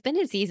give. I've been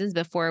in seasons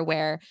before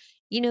where,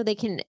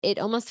 it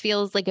almost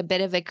feels like a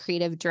bit of a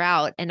creative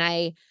drought. And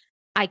I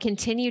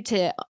continue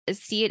to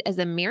see it as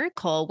a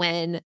miracle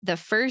when the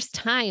first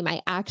time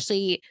I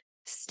actually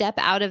step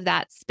out of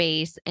that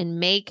space and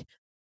make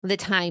the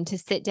time to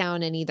sit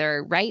down and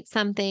either write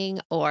something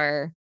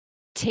or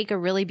take a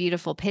really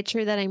beautiful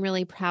picture that I'm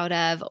really proud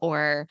of,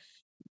 or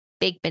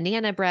bake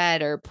banana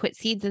bread or put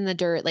seeds in the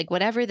dirt, like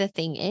whatever the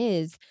thing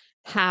is,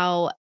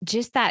 how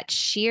just that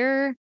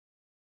sheer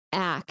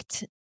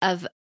act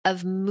of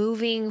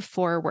moving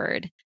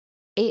forward,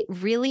 it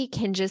really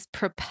can just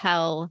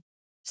propel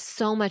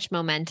so much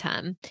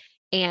momentum.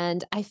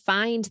 And I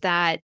find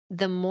that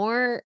the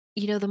more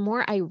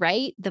I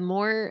write, the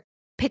more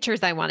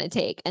pictures I want to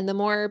take. And the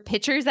more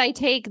pictures I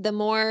take, the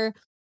more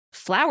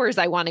flowers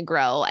I want to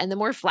grow. And the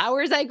more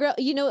flowers I grow,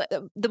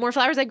 the more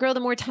flowers I grow, the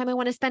more time I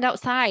want to spend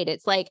outside.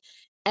 It's like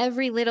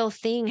every little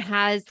thing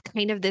has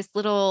kind of this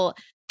little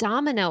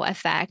domino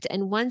effect.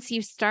 And once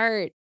you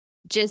start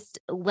just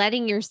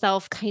letting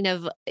yourself kind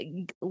of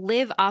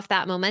live off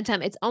that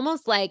momentum, it's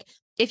almost like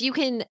if you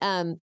can,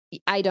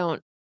 I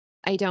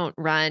don't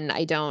run.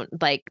 I don't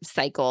like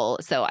cycle.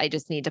 So I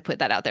just need to put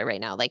that out there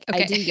right now. Like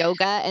I do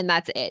yoga and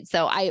that's it.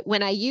 So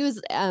when I use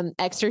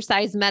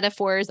exercise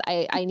metaphors,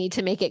 I need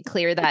to make it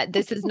clear that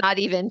this is not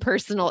even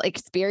personal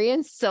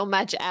experience so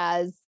much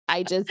as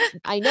I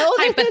know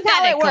this is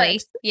how it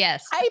works.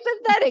 Yes.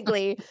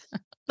 Hypothetically.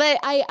 But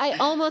I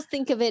almost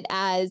think of it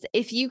as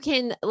if you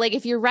can, like,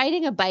 if you're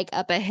riding a bike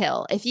up a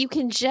hill, if you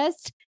can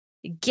just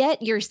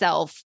get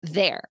yourself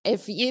there,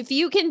 if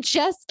you can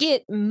just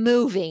get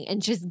moving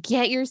and just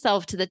get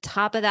yourself to the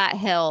top of that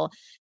hill,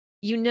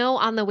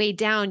 on the way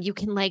down, you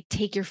can like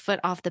take your foot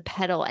off the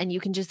pedal and you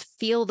can just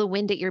feel the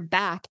wind at your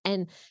back.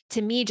 And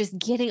to me, just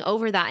getting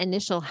over that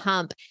initial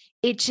hump,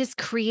 it just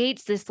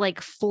creates this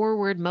like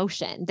forward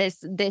motion,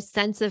 this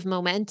sense of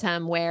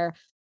momentum where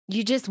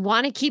you just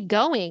want to keep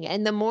going.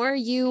 And the more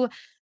you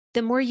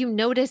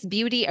notice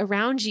beauty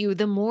around you,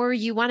 the more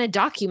you want to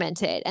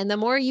document it. And the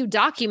more you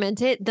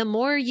document it, the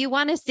more you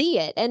want to see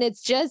it. And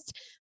it's just,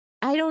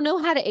 I don't know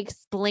how to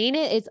explain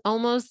it.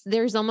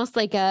 There's almost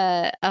like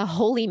a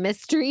holy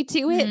mystery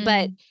to it.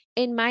 But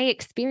in my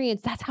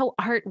experience, that's how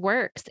art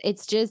works.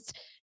 It's just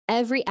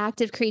every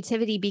act of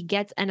creativity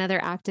begets another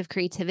act of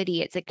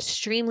creativity. It's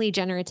extremely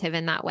generative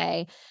in that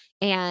way.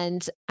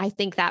 And I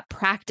think that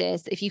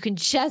practice, if you can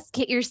just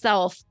get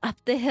yourself up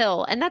the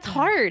hill, and that's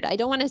hard. I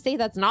don't want to say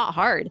that's not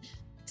hard,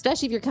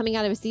 especially if you're coming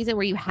out of a season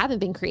where you haven't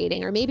been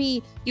creating, or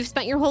maybe you've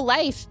spent your whole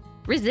life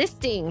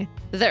resisting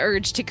the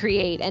urge to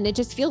create and it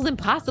just feels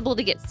impossible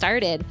to get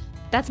started.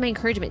 That's my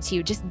encouragement to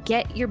you. Just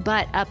get your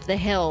butt up the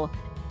hill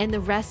and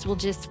the rest will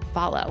just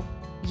follow.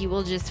 You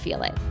will just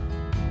feel it.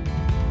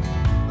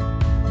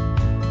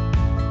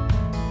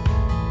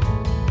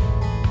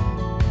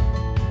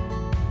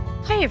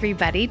 Hi,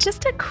 everybody.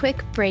 Just a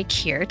quick break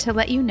here to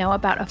let you know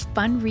about a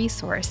fun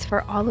resource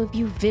for all of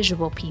you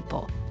visual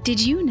people.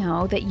 Did you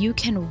know that you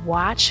can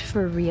watch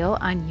For Real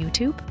on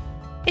YouTube?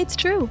 It's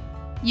true.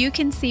 You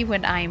can see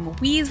when I'm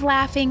wheeze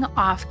laughing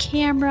off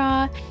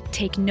camera,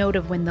 take note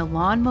of when the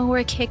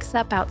lawnmower kicks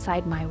up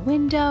outside my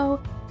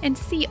window, and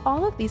see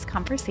all of these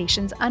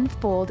conversations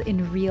unfold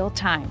in real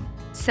time.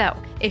 So,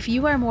 if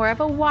you are more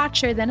of a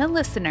watcher than a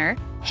listener,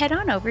 head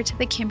on over to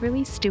the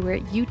Kimberly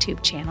Stewart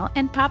YouTube channel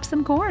and pop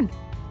some corn.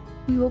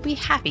 We will be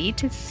happy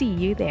to see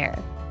you there.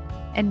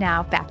 And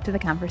now back to the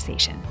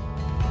conversation.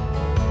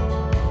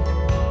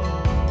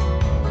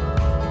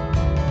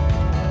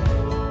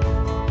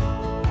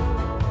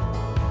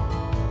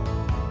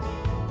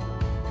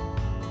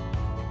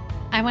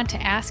 I want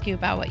to ask you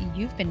about what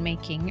you've been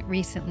making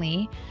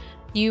recently.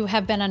 You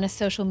have been on a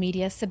social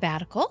media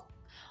sabbatical,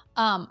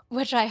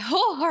 which I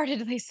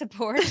wholeheartedly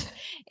support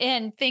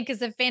and think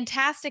is a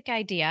fantastic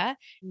idea.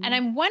 And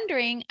I'm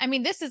wondering,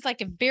 this is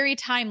like a very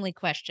timely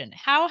question.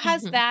 How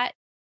has that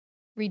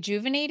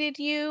rejuvenated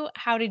you?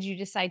 How did you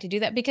decide to do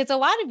that? Because a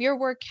lot of your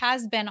work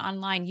has been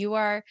online. You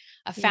are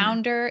a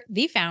founder,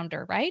 the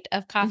founder, right,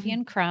 of Coffee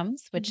and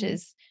Crumbs, which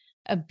is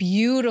a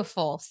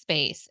beautiful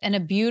space and a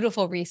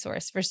beautiful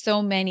resource for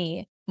so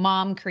many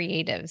mom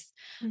creatives.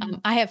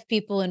 I have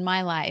people in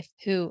my life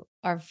who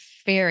are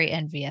very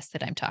envious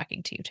that I'm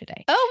talking to you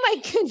today. Oh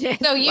my goodness.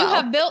 So you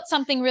have built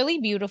something really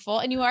beautiful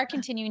and you are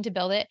continuing to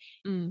build it.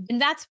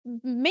 And that's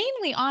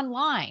mainly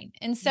online.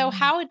 And so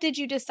how did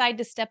you decide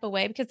to step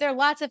away? Because there are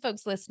lots of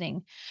folks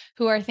listening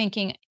who are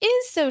thinking,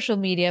 is social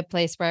media a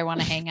place where I want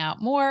to hang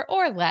out more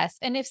or less?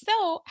 And if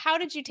so, how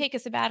did you take a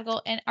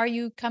sabbatical and are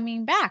you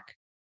coming back?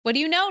 What do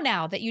you know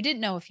now that you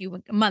didn't know a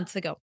few months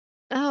ago?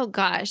 Oh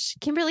gosh,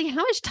 Kimberly,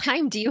 how much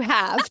time do you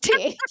have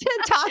to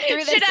talk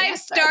through this? Should I have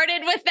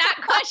started with that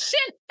question?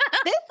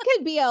 This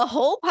could be a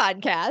whole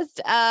podcast.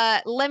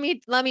 Let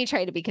me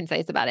try to be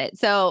concise about it.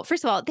 So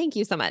first of all, thank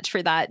you so much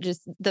for that.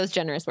 Just those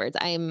generous words.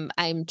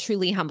 I'm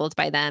truly humbled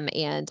by them.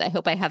 And I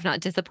hope I have not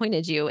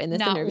disappointed you in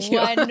this interview.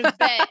 Not one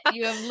bit.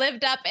 You have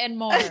lived up and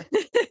more.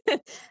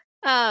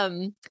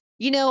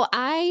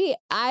 I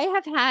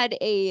have had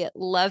a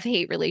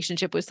love-hate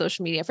relationship with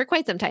social media for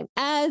quite some time,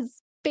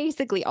 as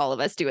basically all of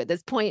us do at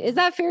this point. Is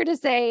that fair to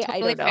say?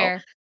 Totally I don't know.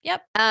 Fair.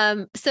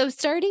 Yep. So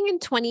starting in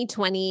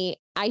 2020,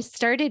 I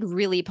started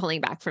really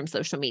pulling back from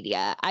social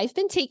media. I've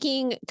been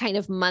taking kind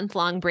of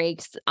month-long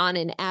breaks on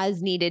an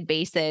as-needed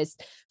basis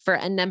for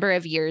a number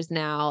of years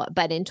now.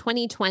 But in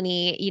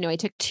 2020, I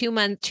took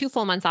 2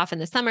 full months off in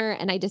the summer,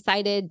 and I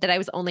decided that I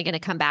was only going to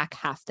come back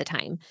half the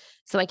time.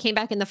 So I came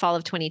back in the fall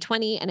of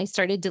 2020, and I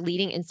started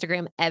deleting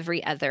Instagram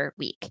every other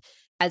week,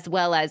 as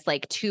well as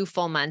like 2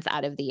 full months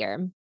out of the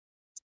year.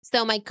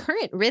 So my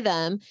current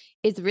rhythm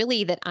is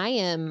really that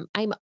I'm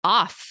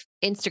off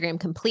Instagram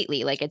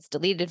completely. Like it's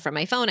deleted from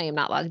my phone. I am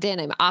not logged in.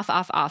 I'm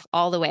off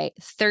all the way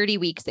 30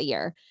 weeks a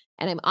year.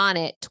 And I'm on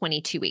it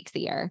 22 weeks a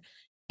year.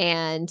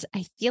 And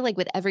I feel like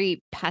with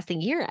every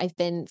passing year, I've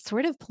been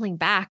sort of pulling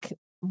back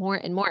more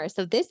and more.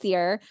 So this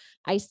year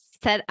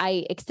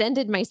I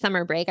extended my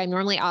summer break. I'm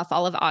normally off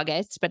all of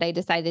August, but I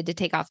decided to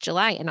take off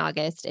July and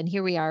August. And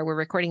here we are, we're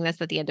recording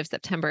this at the end of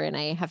September and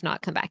I have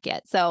not come back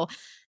yet. So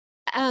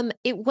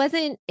it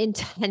wasn't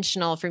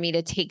intentional for me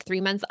to take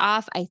 3 months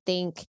off. I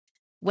think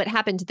what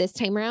happened this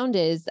time around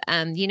is,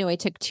 I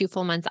took 2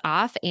 full months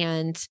off,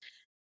 and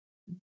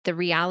the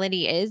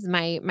reality is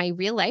my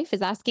real life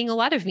is asking a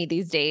lot of me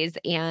these days.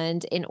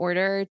 And in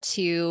order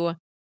to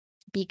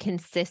be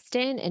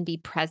consistent and be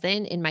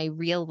present in my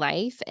real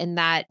life, and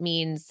that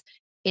means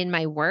in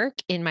my work,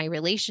 in my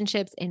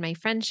relationships, in my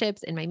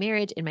friendships, in my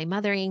marriage, in my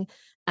mothering,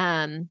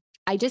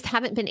 I just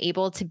haven't been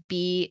able to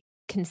be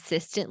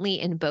consistently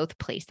in both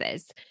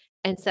places.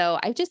 And so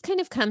I've just kind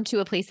of come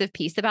to a place of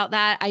peace about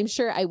that. I'm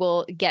sure I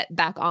will get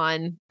back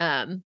on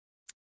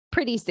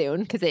pretty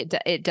soon, because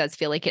it does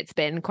feel like it's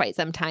been quite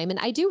some time. And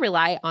I do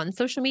rely on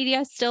social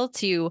media still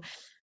to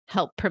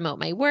help promote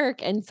my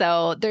work. And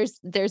so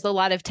there's a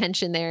lot of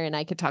tension there, and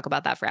I could talk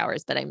about that for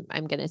hours, but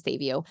I'm going to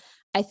save you.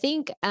 I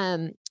think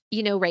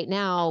right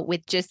now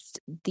with just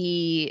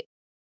the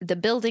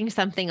building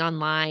something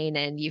online,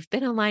 and you've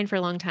been online for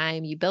a long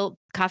time, you built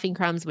Coffee and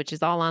Crumbs, which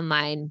is all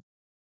online.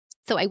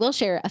 So I will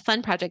share a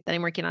fun project that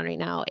I'm working on right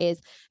now. Is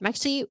I'm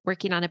actually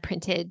working on a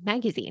printed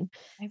magazine.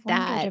 I've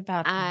wondered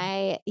about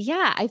that.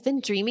 I've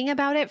been dreaming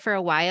about it for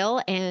a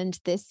while. And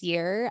this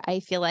year I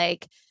feel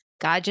like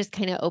God just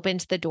kind of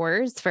opened the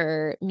doors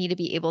for me to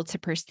be able to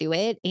pursue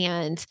it.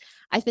 And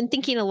I've been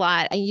thinking a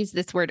lot. I used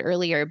this word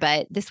earlier,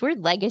 but this word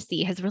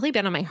legacy has really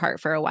been on my heart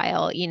for a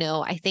while.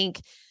 I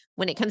think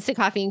when it comes to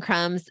Coffee and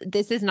Crumbs,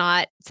 this is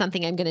not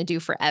something I'm going to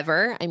do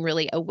forever. I'm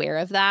really aware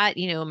of that.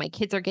 My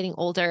kids are getting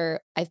older.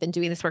 I've been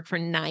doing this work for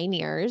 9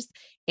 years,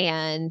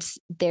 and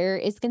there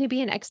is going to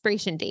be an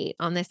expiration date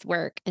on this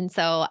work. And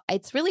so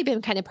it's really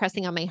been kind of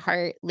pressing on my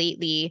heart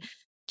lately,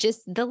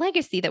 just the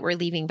legacy that we're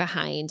leaving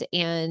behind.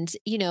 And,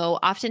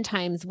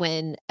 oftentimes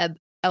when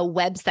a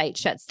website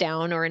shuts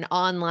down or an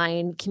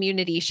online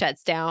community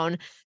shuts down,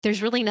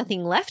 there's really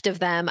nothing left of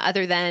them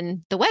other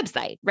than the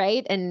website,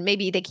 right? And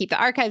maybe they keep the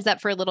archives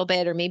up for a little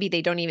bit, or maybe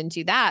they don't even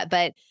do that,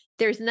 but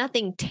there's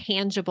nothing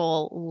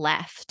tangible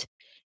left.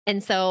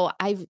 And so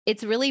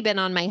it's really been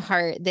on my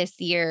heart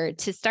this year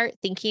to start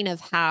thinking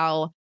of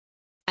how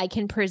I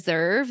can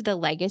preserve the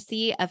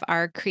legacy of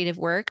our creative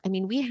work. I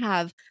mean, we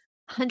have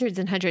hundreds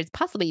and hundreds,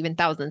 possibly even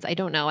thousands. I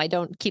don't know. I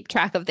don't keep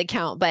track of the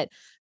count, but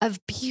of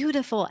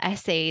beautiful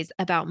essays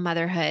about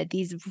motherhood,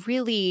 these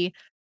really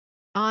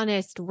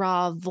honest,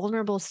 raw,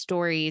 vulnerable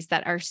stories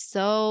that are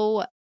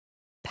so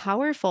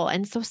powerful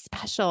and so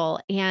special.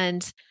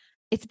 And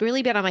it's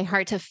really been on my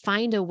heart to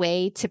find a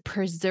way to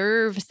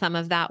preserve some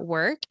of that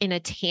work in a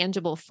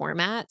tangible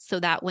format, so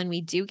that when we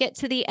do get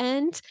to the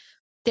end,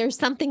 there's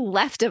something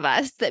left of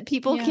us that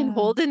people can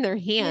hold in their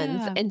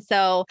hands. Yeah. And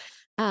so,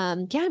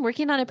 I'm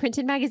working on a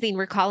printed magazine.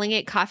 We're calling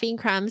it Coffee and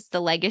Crumbs, the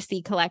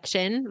Legacy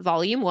Collection,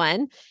 Volume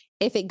 1.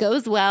 If it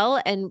goes well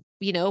and,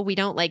 we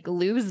don't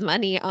lose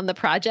money on the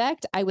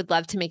project, I would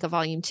love to make a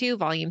Volume 2,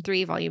 Volume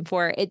 3, Volume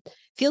 4. It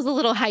feels a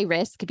little high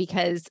risk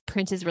because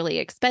print is really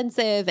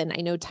expensive. And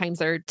I know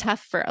times are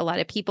tough for a lot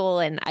of people.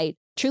 And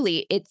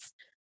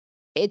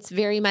it's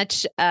very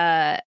much,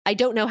 I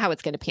don't know how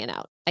it's going to pan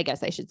out, I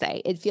guess I should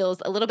say. It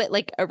feels a little bit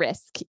like a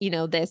risk,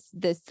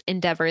 this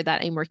endeavor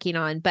that I'm working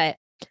on. But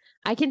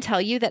I can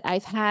tell you that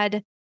I've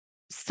had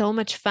so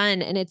much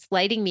fun, and it's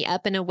lighting me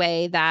up in a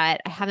way that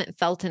I haven't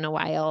felt in a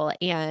while.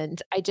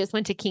 And I just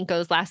went to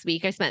Kinko's last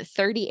week. I spent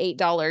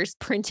 $38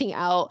 printing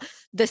out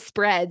the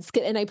spreads,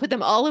 and I put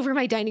them all over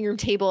my dining room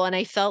table. And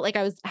I felt like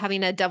I was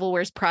having a Devil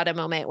Wears Prada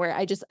moment, where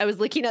I was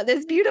looking at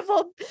this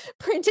beautiful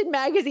printed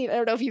magazine. I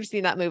don't know if you've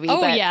seen that movie. Oh,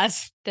 but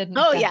yes.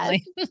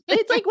 Yes.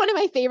 It's one of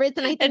my favorites.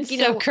 And I think,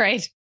 it's so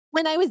great.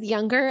 When I was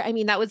younger, I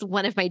mean, that was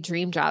one of my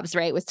dream jobs,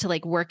 right? Was to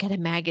work at a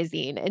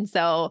magazine. And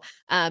so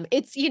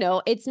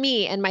it's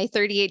me and my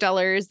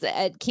 $38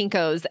 at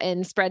Kinko's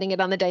and spreading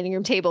it on the dining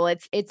room table.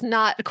 It's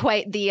not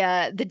quite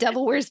the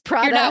Devil Wears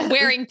Prada. You're not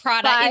wearing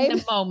Prada vibe in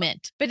the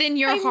moment, but in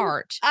your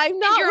heart. I'm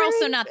not. And you're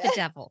also not the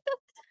devil.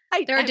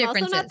 There are I'm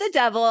differences. also not the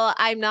devil.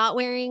 I'm not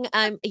wearing,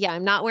 I'm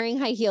not wearing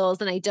high heels,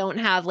 and I don't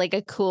have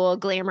a cool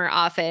glamour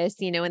office,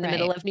 in the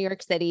middle of New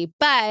York City.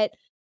 But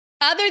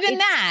Other than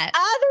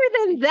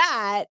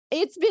that,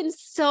 it's been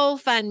so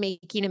fun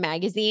making a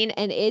magazine,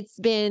 and it's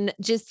been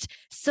just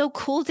so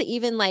cool to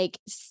even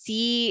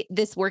see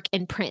this work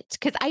in print,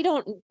 because I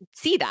don't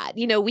see that.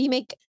 We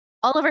make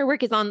all of our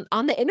work is on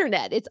the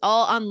internet. It's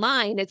all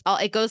online.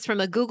 It goes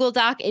from a Google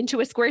Doc into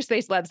a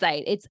Squarespace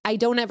website. I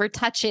don't ever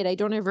touch it. I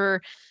don't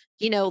ever,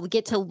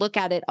 get to look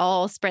at it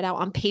all spread out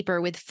on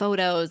paper with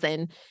photos,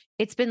 and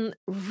it's been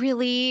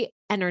really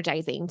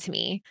energizing to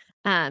me.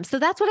 So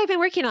that's what I've been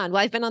working on.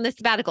 Well, I've been on this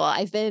sabbatical.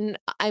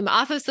 I'm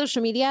off of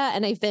social media,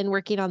 and I've been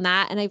working on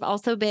that. And I've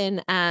also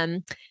been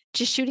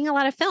just shooting a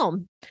lot of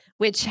film,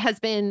 which has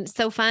been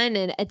so fun.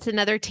 And it's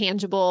another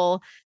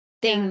tangible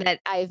thing that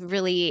I've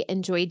really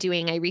enjoyed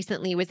doing. I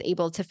recently was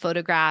able to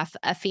photograph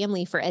a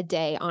family for a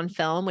day on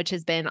film, which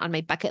has been on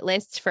my bucket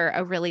list for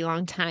a really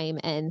long time.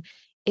 And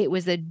it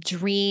was a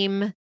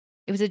dream.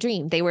 It was a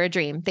dream. They were a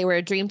dream. They were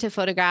a dream to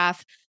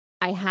photograph.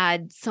 I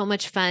had so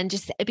much fun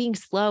just being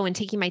slow and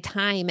taking my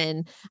time.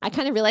 And I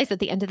kind of realized at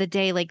the end of the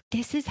day, like,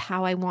 this is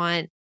how I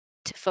want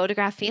to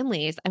photograph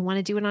families. I want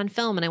to do it on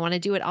film and I want to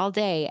do it all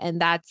day. And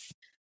that's,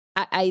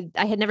 I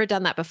had never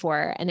done that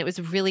before. And it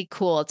was really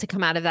cool to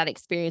come out of that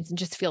experience and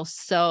just feel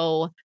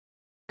so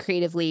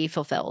creatively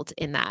fulfilled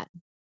in that.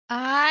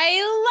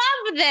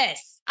 I love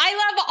this. I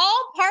love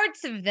all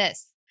parts of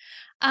this.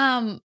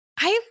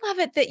 I love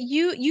it that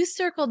you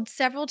circled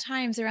several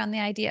times around the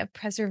idea of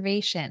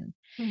preservation.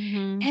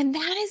 Mhm. And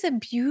that is a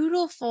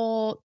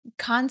beautiful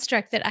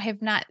construct that I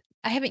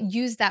haven't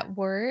used that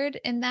word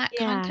in that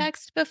Yeah.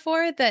 context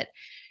before. That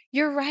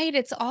you're right,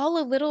 it's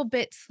all a little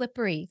bit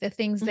slippery, the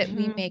things that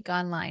we Mhm. make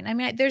online. I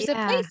mean, there's a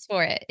Yeah. place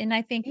for it, and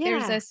I think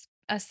there's Yeah.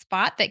 a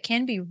spot that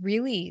can be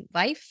really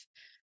life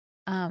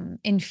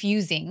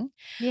infusing,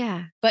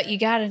 Yeah. but you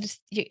gotta just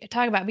you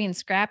talk about being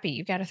scrappy,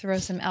 you gotta throw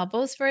some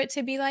elbows for it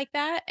to be like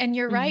that, and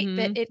you're right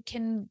that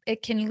Mhm.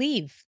 it can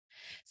leave.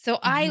 So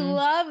I Mhm.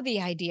 love the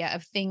idea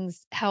of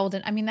things held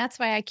in. I mean, that's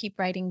why I keep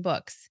writing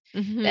books,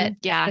 that Mhm. at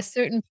Yeah. a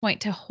certain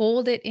point to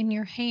hold it in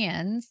your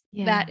hands,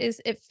 Yeah. that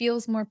is it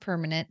feels more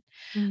permanent,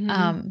 Mhm.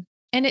 um,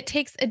 and it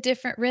takes a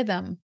different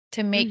rhythm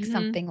to make Mhm.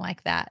 something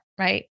like that,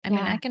 right? I mean,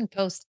 Yeah. I It's can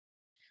post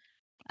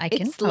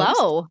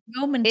slow.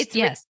 moment It's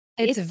yes,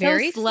 it's it's so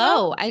very slow,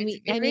 slow. it's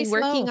I very mean,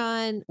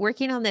 slow.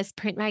 working on this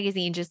print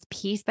magazine just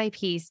piece by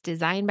piece,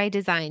 design by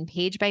design,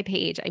 page by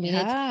page. I mean,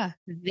 it's Yeah.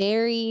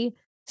 very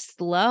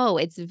slow.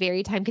 It's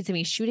very time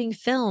consuming. Shooting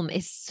film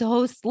is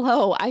so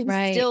slow.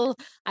 Right.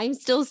 I'm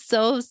still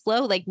so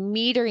slow, like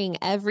metering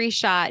every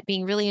shot,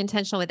 being really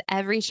intentional with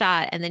every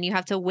shot. And then you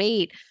have to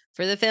wait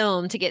for the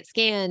film to get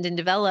scanned and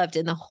developed.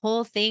 And the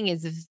whole thing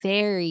is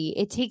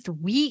it takes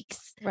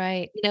weeks,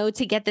 Right.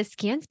 to get the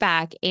scans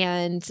back.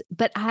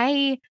 But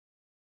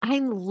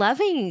I'm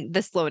loving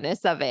the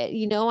slowness of it.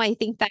 I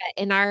think that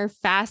in our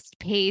fast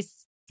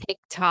paced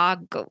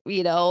TikTok,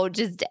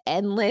 just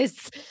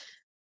endless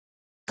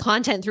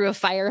content through a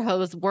fire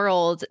hose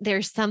world,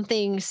 there's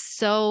something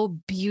so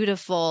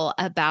beautiful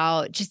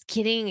about just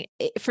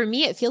for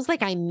me, it feels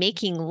like I'm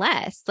making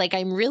less. Like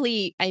I'm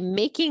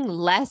making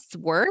less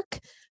work,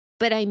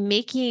 but I'm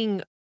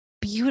making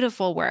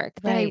beautiful work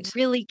that I Right.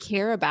 really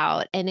care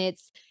about. And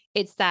it's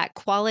that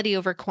quality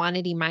over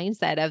quantity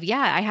mindset of,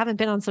 yeah, I haven't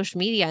been on social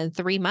media in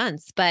 3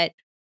 months, but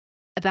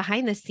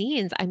behind the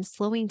scenes, I'm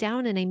slowing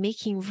down and I'm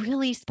making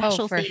really Oh,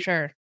 special for things.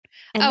 sure.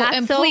 And Oh, that's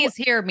and so please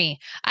hear me.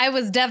 I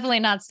was definitely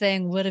not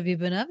saying, "What have you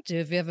been up to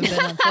if you haven't been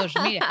on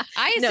social media?"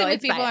 I No, assume if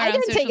it's people fine. aren't I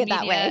on didn't take social it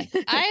that media,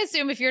 way. I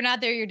assume if you're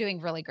not there, you're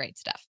doing really great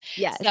stuff.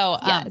 Yes, So,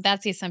 yes.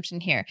 that's the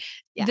assumption here.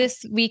 Yeah.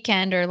 This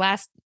weekend,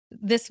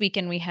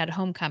 we had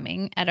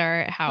homecoming at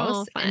our Oh,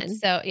 house, and fun.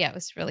 so yeah, it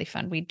was really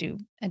fun. We do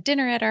a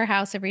dinner at our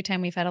house every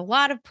time. We've had a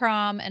lot of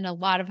prom and a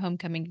lot of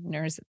homecoming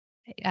dinners.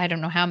 I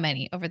don't know how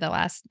many over the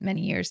last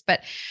many years,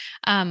 but,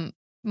 um,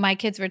 my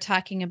kids were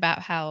talking about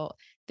how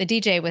the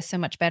DJ was so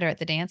much better at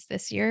the dance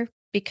this year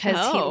because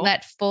he Oh.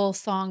 let full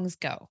songs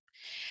go.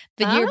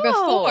 The year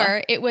Oh.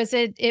 before,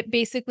 it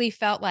basically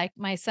felt like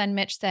my son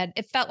Mitch said,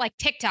 it felt like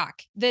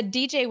TikTok. The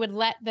DJ would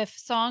let the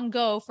song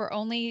go for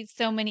only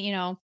so many,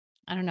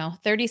 I don't know,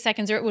 30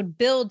 seconds, or it would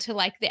build to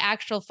like the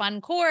actual fun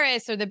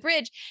chorus or the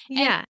bridge, and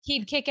Yeah.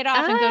 he'd kick it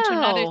off and go to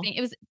another Oh. thing.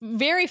 It was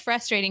very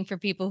frustrating for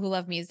people who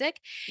love music.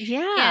 And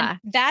Yeah.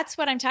 that's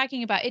what I'm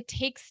talking about. It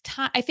takes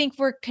time. I think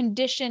we're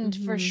conditioned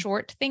for Mhm.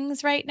 short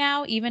things right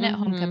now, even at Mhm.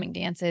 homecoming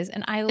dances.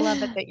 And I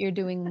love it that you're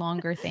doing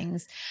longer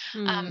things.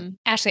 Mm.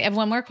 Ashley, I have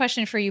one more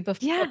question for you.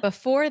 Yeah.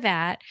 Before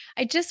that,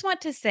 I just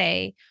want to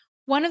say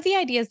one of the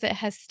ideas that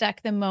has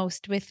stuck the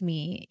most with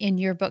me in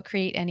your book,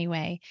 Create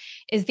Anyway,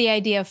 is the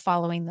idea of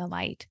following the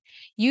light.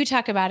 You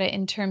talk about it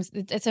in terms,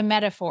 it's a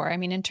metaphor. I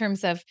mean, in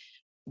terms of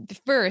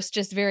first,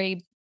 just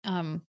very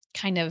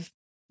kind of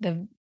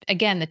the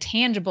again the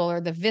tangible or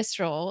the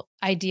visceral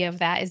idea of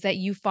that is that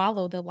you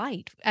follow the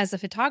light as a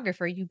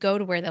photographer, you go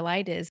to where the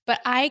light is. But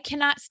I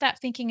cannot stop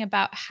thinking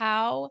about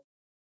how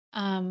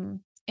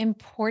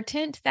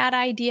important that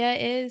idea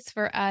is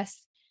for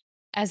us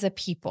as a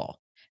people,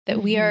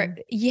 that we are,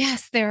 Mhm.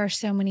 yes, there are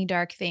so many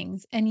dark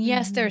things, and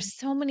yes, there are Mhm.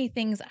 so many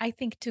things I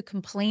think to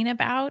complain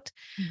about.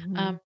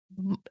 um,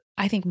 Mhm.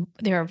 I think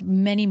there are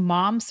many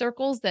mom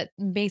circles that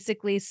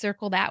basically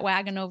circle that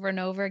wagon over and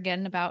over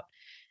again about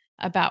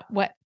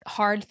what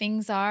hard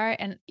things are.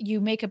 And you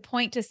make a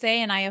point to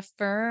say, and I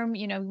affirm,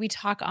 we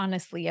talk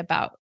honestly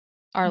about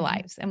our Mhm.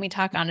 lives and we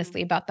talk Mhm.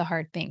 honestly about the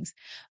hard things.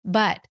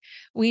 But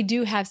we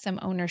do have some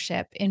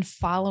ownership in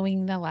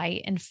following the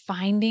light and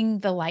finding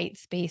the light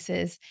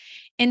spaces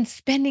and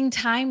spending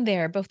time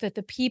there, both with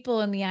the people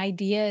and the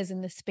ideas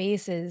and the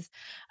spaces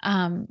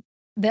um,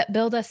 that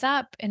build us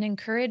up and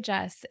encourage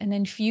us and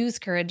infuse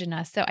courage in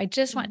us. So I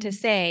just want to Mhm.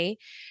 say,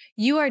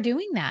 you are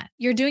doing that.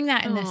 You're doing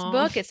that in this Aw.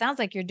 book. It sounds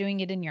like you're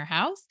doing it in your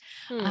house.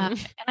 Mm.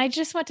 And I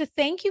just want to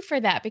thank you for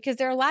that, because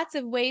there are lots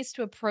of ways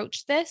to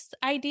approach this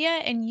idea,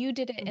 and you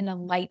did it in a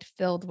light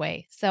filled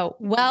way. So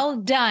Mhm. well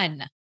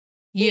done.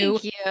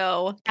 Thank you.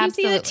 Do you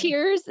see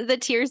Absolutely. the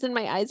tears in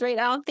my eyes right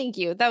now? Thank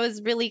you. That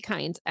was really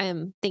kind.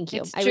 Thank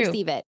you. It's I true.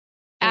 receive it.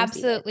 I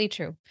receive it. Absolutely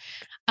true.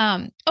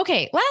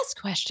 Okay,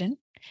 last question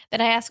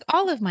that I ask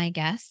all of my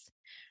guests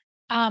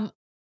um,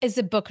 is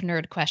a book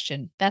nerd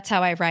question. That's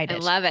how I write I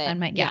it love it. on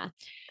my, yeah.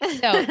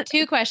 Yeah. So,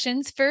 two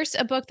questions. First,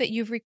 a book that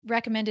you've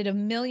recommended a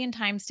million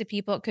times to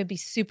people. It could be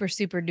super,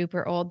 super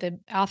duper old. The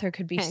author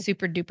could be Okay.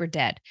 super duper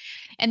dead.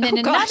 And then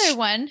Oh another gosh.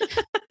 one.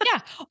 Yeah.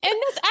 And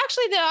this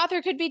actually, the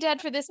author could be dead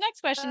for this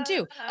next question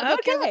too. A book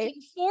you're Okay.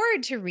 looking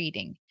forward to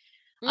reading.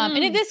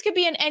 Mm. This could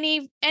be in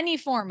any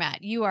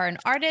format. You are an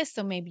artist,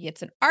 so maybe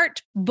it's an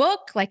art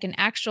book, like an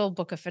actual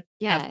book of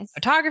Yes.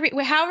 photography,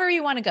 however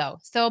you want to go.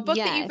 So a book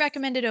that you've Yes.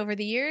 recommended over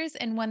the years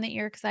and one that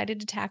you're excited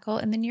to tackle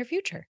in the near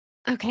future.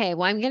 Okay,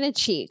 well, I'm gonna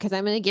cheat because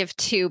I'm gonna give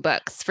 2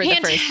 books for the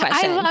first I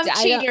question. love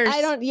cheaters.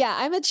 Yeah,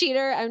 I'm a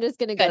cheater. I'm just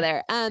gonna go Good.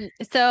 there.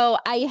 So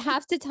I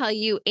have to tell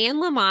you, Anne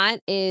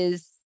Lamott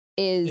is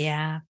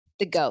Yeah.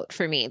 the GOAT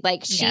for me.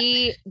 Like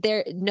Yeah.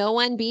 no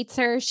one beats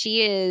her.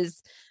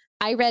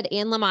 I read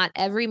Anne Lamott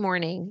every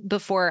morning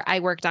before I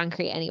worked on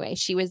Create Anyway.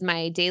 She was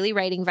my daily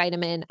writing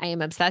vitamin. I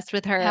am obsessed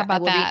with How her.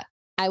 about that?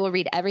 I will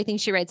read everything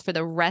she writes for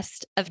the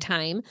rest of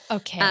time.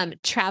 Okay.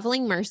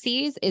 Traveling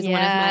Mercies is one of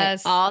my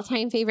Yes.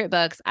 all-time favorite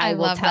books. I I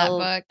will love that tell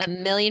book. a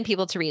million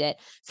people to read it.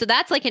 So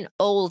that's like an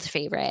old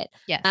favorite.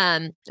 Yes.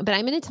 But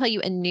I'm going to tell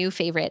you a new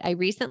favorite. I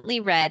recently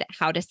read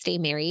How to Stay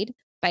Married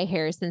by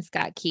Harrison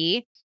Scott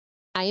Key.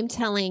 I am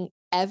telling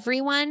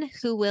everyone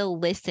who will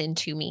listen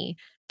to me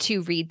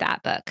to read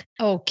that book.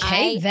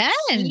 Okay, then.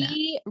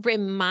 He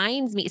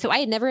reminds me. So I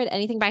had never read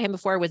anything by him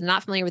before, was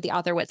not familiar with the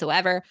author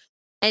whatsoever.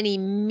 And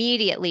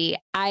immediately,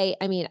 I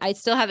mean, I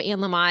still have Anne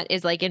Lamott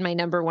is like in my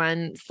number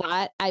 1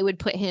 slot. I would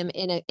put him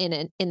in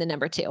the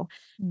number 2.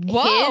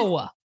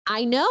 Whoa.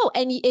 I know.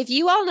 And if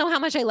you all know how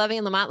much I love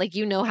Anne Lamott, like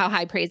you know how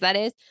high praise that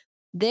is.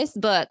 This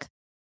book,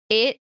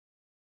 it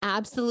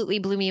absolutely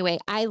blew me away.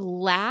 I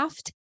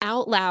laughed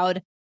out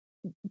loud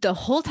the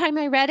whole time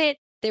I read it.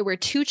 There were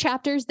 2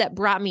 chapters that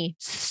brought me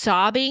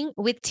sobbing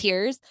with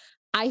tears.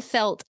 I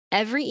felt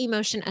every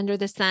emotion under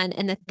the sun.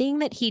 And the thing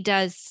that he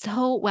does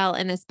so well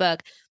in this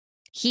book,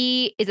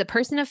 he is a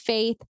person of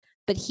faith,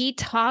 but he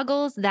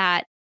toggles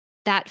that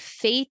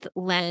faith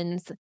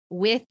lens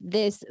with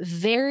this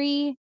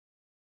very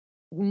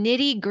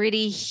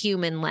nitty-gritty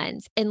human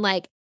lens and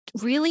like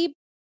really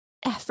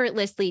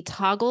effortlessly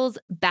toggles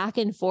back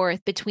and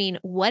forth between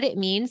what it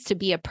means to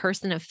be a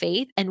person of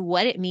faith and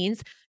what it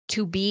means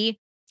to be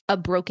a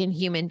broken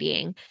human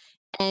being.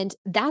 And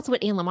that's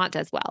what Anne Lamott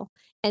does well.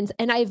 And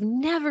I've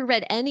never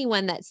read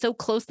anyone that so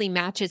closely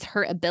matches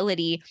her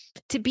ability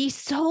to be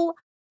so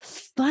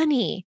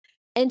funny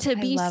and to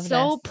be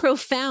so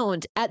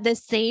profound at the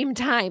same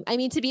time. I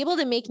mean, to be able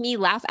to make me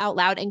laugh out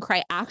loud and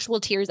cry actual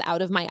tears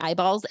out of my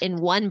eyeballs in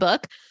one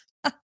book.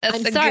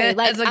 I'm sorry.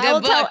 Like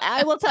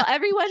I will tell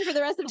everyone for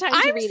the rest of time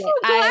to read it. I'm so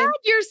glad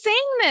you're saying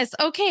this.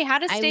 Okay, How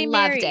to Stay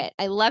Married.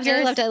 I loved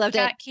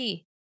it.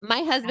 Key.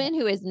 My husband,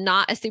 who is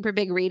not a super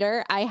big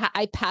reader,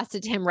 I passed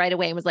it to him right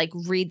away and was like,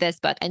 read this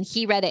book. And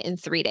he read it in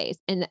 3 days.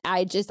 And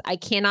I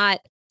cannot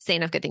say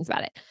enough good things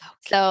about it.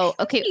 So,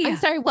 okay. I'm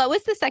sorry. What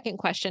was the second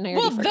question?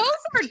 Well, those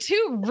are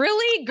 2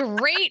 really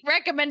great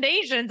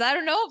recommendations. I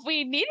don't know if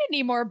we need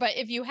any more, but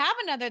if you have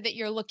another that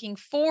you're looking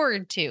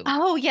forward to.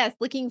 Oh, yes.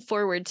 Looking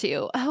forward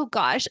to. Oh,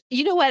 gosh.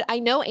 You know what? I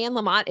know Anne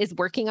Lamott is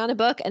working on a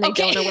book and I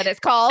don't know what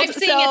it's called. I'm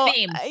seeing a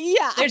theme.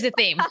 Yeah. There's a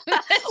theme.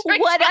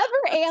 Whatever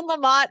Anne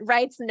Lamott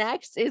writes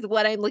next is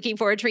what I'm looking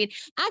forward to read.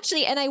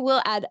 Actually, and I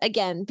will add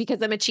again,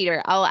 because I'm a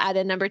cheater, I'll add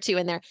a number 2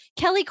 in there.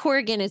 Kelly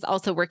Corrigan is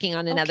also working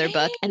on another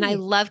book. And I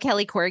love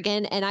Kelly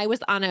Corrigan. And I was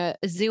on a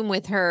Zoom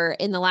with her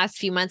in the last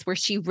few months where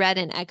she read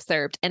an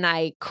excerpt and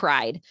I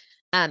cried.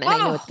 And I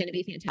know it's going to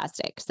be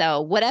fantastic.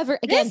 So whatever,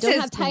 again, don't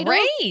have titles,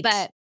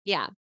 but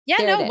yeah. Yeah,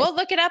 no, we'll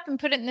look it up and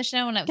put it in the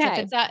show notes.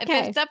 If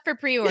it's up for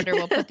pre-order,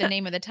 we'll put the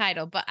name of the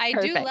title. But I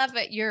do love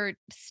it. Your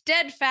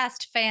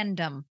steadfast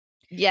fandom.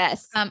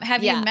 Yes.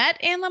 Have you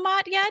met Anne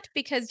Lamott yet?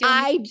 Because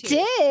I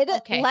did.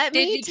 Okay. Let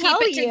me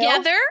tell you. Did you keep it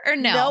together or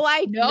no?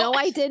 No,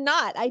 I did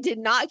not. I did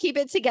not keep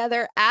it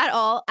together at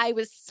all. I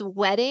was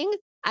sweating.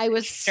 I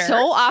was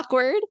so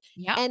awkward.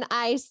 Yeah. And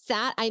I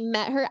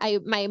met her.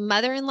 My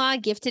mother-in-law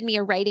gifted me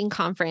a writing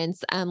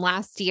conference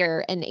last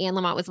year, and Anne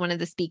Lamott was one of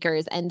the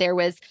speakers. And there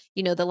was,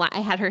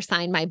 I had her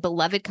sign my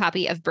beloved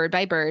copy of Bird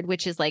by Bird,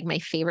 which is like my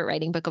favorite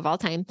writing book of all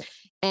time.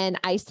 And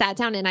I sat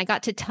down and I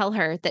got to tell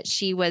her that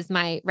she was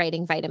my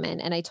writing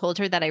vitamin. And I told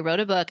her that I wrote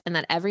a book and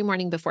that every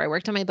morning before I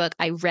worked on my book,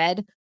 I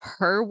read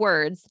her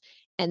words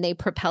and they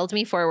propelled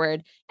me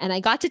forward. And I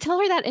got to tell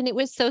her that. And it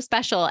was so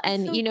special.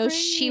 And,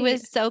 she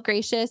was so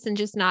gracious and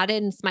just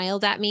nodded and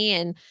smiled at me.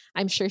 And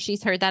I'm sure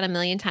she's heard that a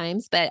million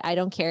times, but I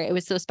don't care. It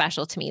was so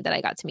special to me that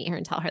I got to meet her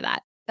and tell her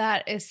that.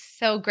 That is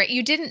so great.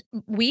 You didn't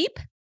weep?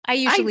 I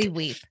usually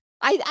weep.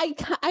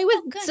 I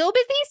was so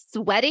busy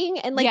sweating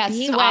and like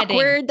being sweating.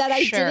 awkward that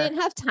I Sure. didn't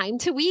have time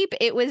to weep.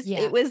 It was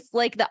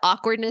like the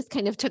awkwardness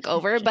kind of took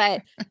over,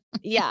 but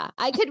yeah,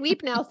 I could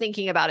weep now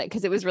thinking about it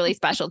because it was really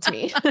special to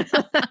me. I haven't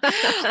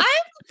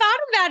thought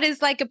of that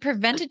as like a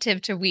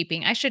preventative to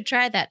weeping. I should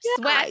try that.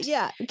 Sweat.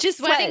 Yeah. Just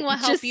Sweating will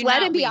help just you sweat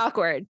not and be weep.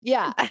 awkward.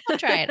 Yeah. I'll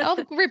try it. I'll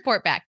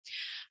report back.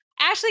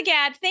 Ashlee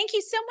Gadd, thank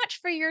you so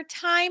much for your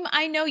time.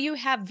 I know you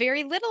have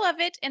very little of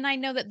it, and I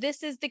know that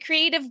this is the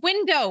creative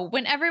window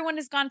when everyone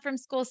is gone from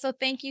school. So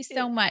thank you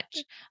so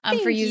much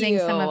for using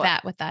some of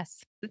that with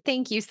us.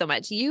 Thank you so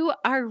much. You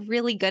are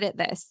really good at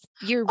this.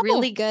 You're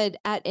really good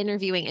at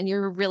interviewing, and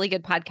you're a really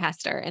good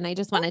podcaster. And I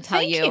just want to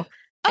tell you.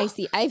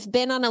 I've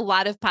been on a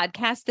lot of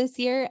podcasts this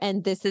year,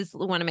 and this is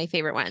one of my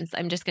favorite ones.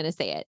 I'm just going to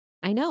say it.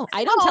 I know.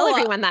 I don't tell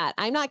everyone that.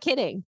 I'm not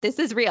kidding. This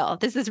is real.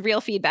 This is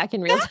real feedback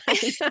in real time.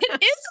 It is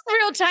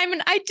real time.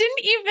 And I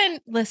didn't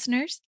even,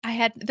 listeners,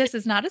 this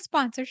is not a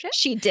sponsorship.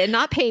 She did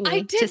not pay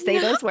me to say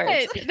those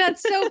words.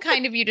 That's so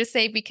kind of you to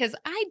say, because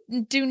I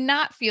do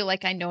not feel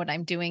like I know what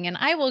I'm doing. And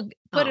I will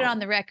put it on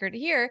the record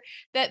here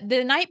that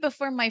the night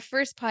before my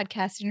first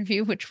podcast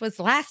interview, which was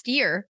last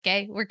year,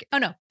 2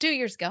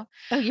 years ago.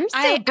 Oh, you're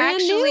still I brand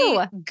actually new.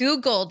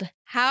 Googled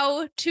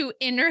how to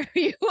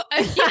interview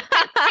a human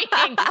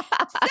being.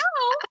 So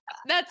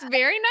that's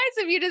very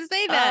nice of you to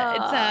say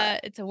that.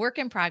 It's a work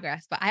in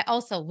progress, but I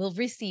also will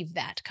receive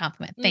that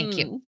compliment. Thank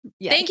you.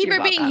 Yes, Thank you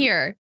for being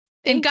here.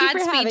 And Thank you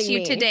for Godspeed to you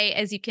having me. today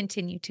as you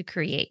continue to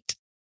create.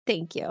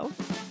 Thank you.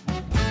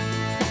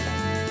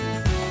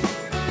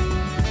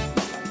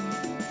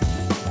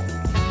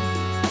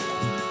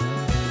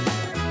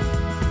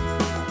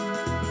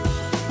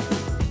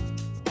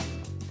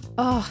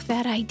 Oh,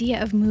 that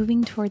idea of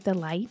moving toward the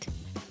light,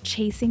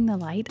 chasing the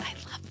light. I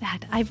love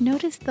that. I've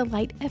noticed the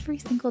light every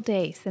single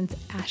day since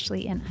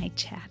Ashlee and I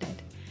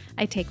chatted.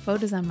 I take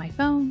photos on my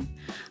phone.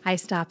 I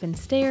stop and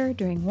stare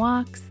during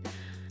walks.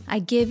 I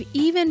give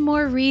even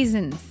more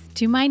reasons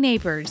to my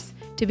neighbors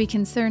to be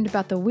concerned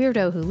about the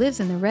weirdo who lives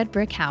in the red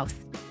brick house.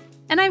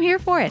 And I'm here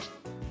for it.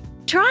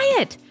 Try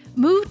it.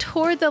 Move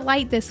toward the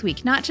light this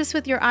week, not just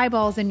with your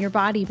eyeballs and your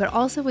body, but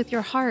also with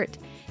your heart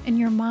and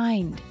your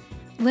mind.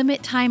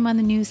 Limit time on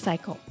the news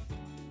cycle.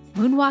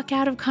 Moonwalk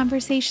out of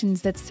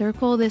conversations that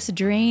circle this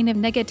drain of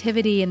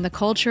negativity and the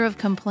culture of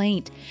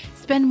complaint.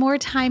 Spend more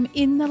time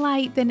in the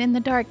light than in the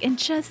dark and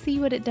just see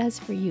what it does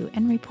for you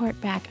and report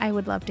back. I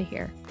would love to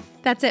hear.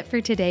 That's it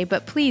for today,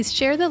 but please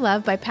share the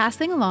love by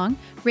passing along,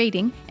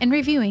 rating, and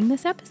reviewing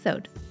this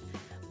episode.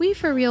 We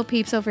For Real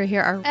peeps over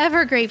here are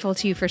ever grateful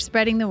to you for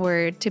spreading the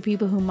word to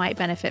people who might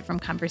benefit from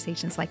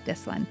conversations like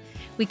this one.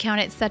 We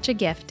count it such a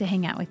gift to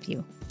hang out with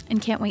you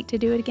and can't wait to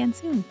do it again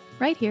soon,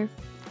 right here,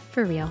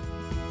 For Real.